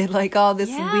I did like all this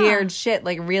weird shit,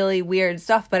 like really weird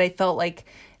stuff. But I felt like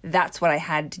that's what I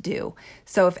had to do.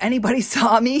 So if anybody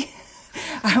saw me,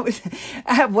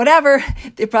 whatever,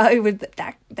 they probably would,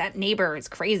 that neighbor is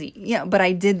crazy. But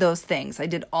I did those things. I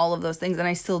did all of those things and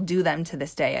I still do them to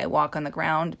this day. I walk on the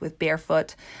ground with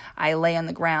barefoot. I lay on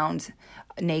the ground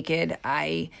naked.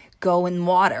 I go in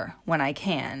water when I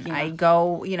can. I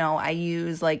go, I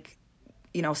use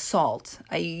salt.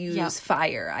 I use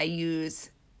fire. I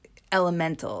use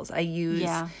elementals. I use,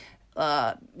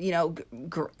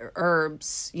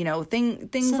 herbs,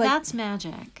 things so like. That's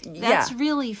magic. That's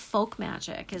really folk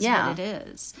magic is what it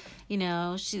is. She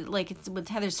it's what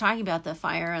Heather's talking about, the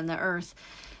fire and the earth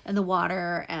and the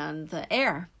water and the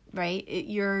air. Right,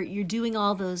 you're doing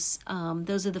all those.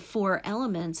 Those are the 4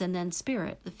 elements, and then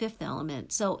spirit, the 5th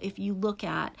element. So if you look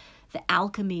at the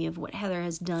alchemy of what Heather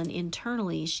has done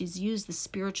internally, she's used the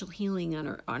spiritual healing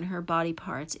on her body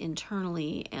parts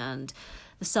internally, and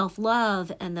the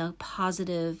self-love and the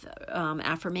positive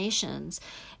affirmations,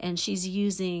 and she's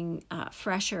using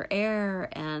fresher air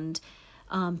and.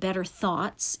 Better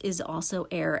thoughts is also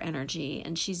air energy,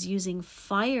 and she's using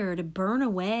fire to burn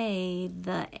away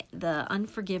the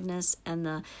unforgiveness and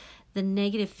the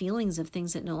negative feelings of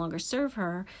things that no longer serve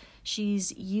her.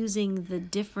 She's using the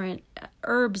different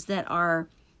herbs that are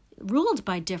ruled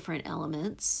by different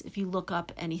elements, if you look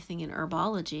up anything in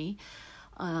herbology.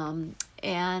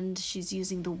 And she's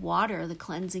using the water, the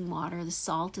cleansing water. The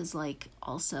salt is like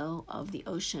also of the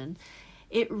ocean.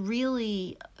 It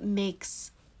really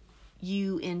makes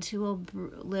you into a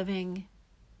living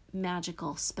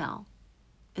magical spell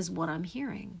is what I'm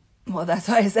hearing. Well, that's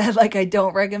why I said, I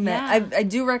don't recommend. I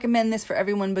do recommend this for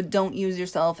everyone, but don't use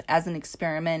yourself as an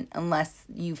experiment unless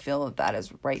you feel that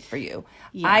is right for you.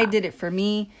 I did it for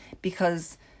me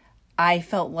because I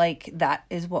felt like that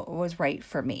is what was right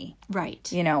for me. Right.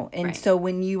 So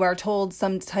when you are told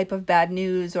some type of bad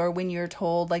news, or when you're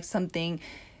told something,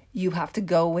 you have to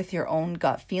go with your own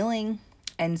gut feeling.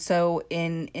 And so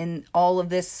in all of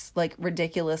this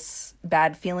ridiculous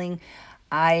bad feeling,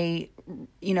 I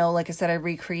like I said, I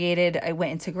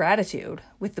went into gratitude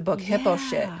with the book Hippo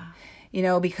Shit.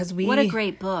 because What a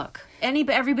great book.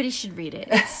 Everybody should read it.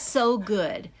 It's so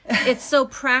good. It's so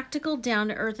practical, down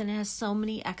to earth, and it has so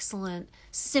many excellent,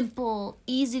 simple,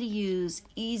 easy to use,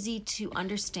 easy to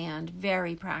understand,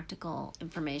 very practical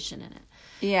information in it.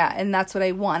 Yeah, and that's what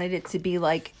I wanted it to be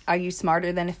like. Are you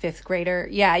smarter than a fifth grader?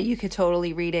 Yeah, you could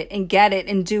totally read it and get it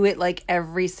and do it like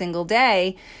every single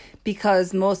day,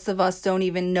 because most of us don't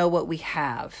even know what we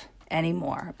have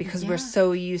anymore, because we're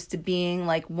so used to being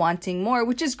like wanting more,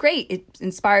 which is great. It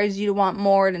inspires you to want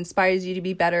more. It inspires you to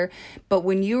be better. But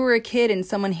when you were a kid and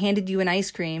someone handed you an ice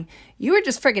cream, you were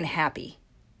just friggin' happy.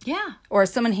 Yeah. Or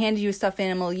someone handed you a stuffed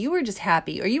animal, you were just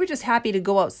happy. Or you were just happy to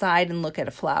go outside and look at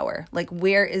a flower. Like,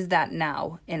 where is that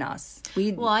now in us?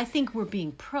 Well, I think we're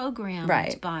being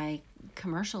programmed by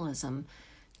commercialism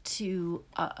to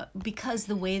because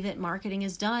the way that marketing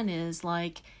is done is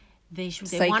like they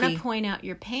want to point out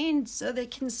your pain so they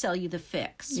can sell you the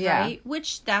fix, right?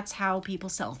 Which that's how people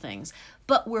sell things.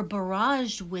 But we're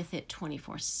barraged with it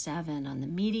 24/7 on the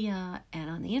media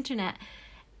and on the internet.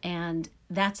 And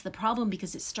that's the problem,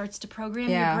 because it starts to program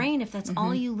your brain if that's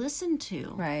all you listen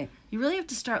to. Right. You really have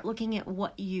to start looking at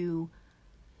what it's you're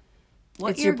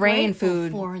your brain grateful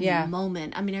food for in the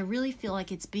moment. I mean, I really feel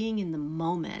like it's being in the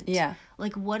moment. Yeah.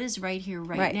 Like, what is right here,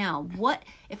 right now? What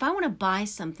if I want to buy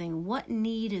something? What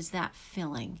need is that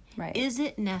filling? Right. Is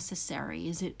it necessary?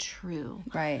 Is it true?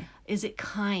 Right. Is it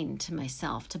kind to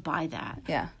myself to buy that?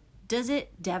 Yeah. Does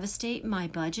it devastate my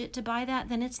budget to buy that?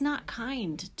 Then it's not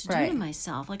kind to do to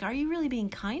myself. Like, are you really being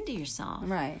kind to yourself?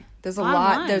 Right. There's Bottom a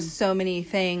lot. line. There's so many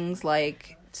things,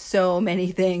 like so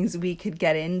many things we could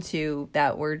get into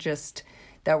that we're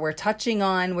touching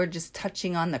on. We're just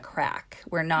touching on the crack.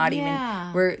 We're not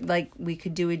we're like, we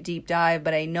could do a deep dive,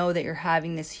 but I know that you're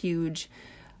having this huge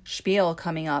spiel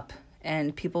coming up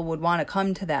and people would want to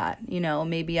come to that.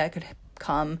 Maybe I could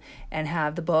come and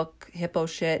have the book Hippo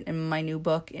Shit and my new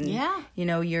book and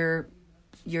your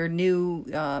new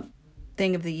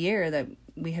thing of the year that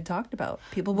we had talked about.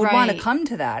 People would want to come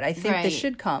to that. I think they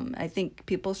should come. I think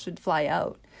people should fly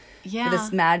out for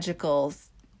this magical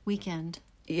weekend.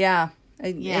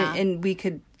 And we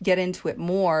could get into it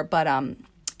more, but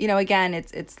again,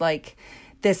 it's like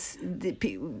this.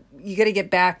 You got to get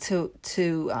back to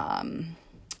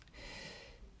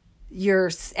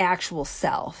your actual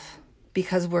self,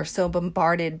 because we're so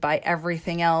bombarded by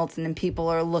everything else, and then people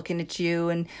are looking at you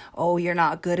and, oh, you're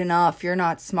not good enough, you're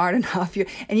not smart enough.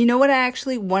 And you know what?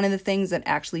 One of the things that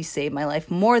actually saved my life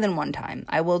more than one time,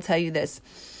 I will tell you this.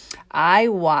 I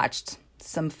watched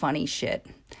some funny shit.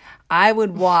 I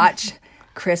would watch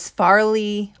Chris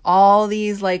Farley, all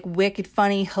these like wicked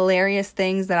funny, hilarious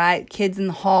things Kids in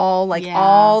the Hall,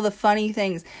 all the funny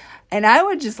things. And I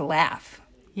would just laugh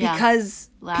because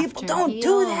people don't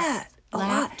do that.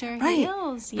 Laughter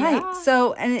heals. Yeah. Right.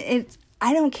 So, and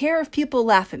I don't care if people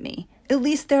laugh at me. At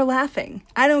least they're laughing.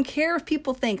 I don't care if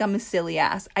people think I'm a silly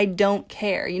ass. I don't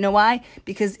care. You know why?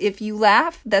 Because if you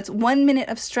laugh, that's 1 minute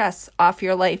of stress off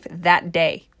your life that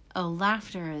day. Oh,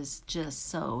 laughter is just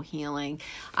so healing.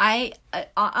 I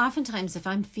oftentimes, if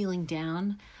I'm feeling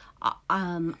down,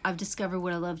 I've discovered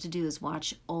what I love to do is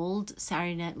watch old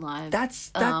Saturday Night Live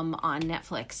on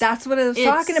Netflix. That's what I was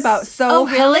talking about. So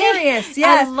hilarious.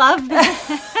 Yes. I love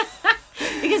that.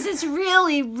 Because it's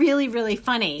really, really, really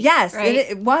funny. Yes, right?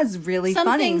 it was really funny.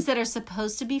 Some things that are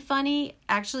supposed to be funny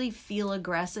actually feel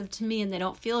aggressive to me, and they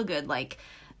don't feel good. Like,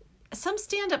 some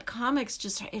stand-up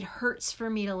comics it hurts for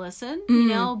me to listen,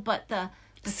 but the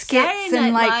skits Saturday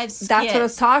and Night Live skits, that's what I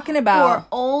was talking about. Or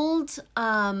old,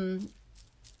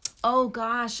 oh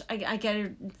gosh, I got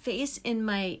a face in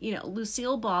my,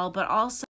 Lucille Ball, but also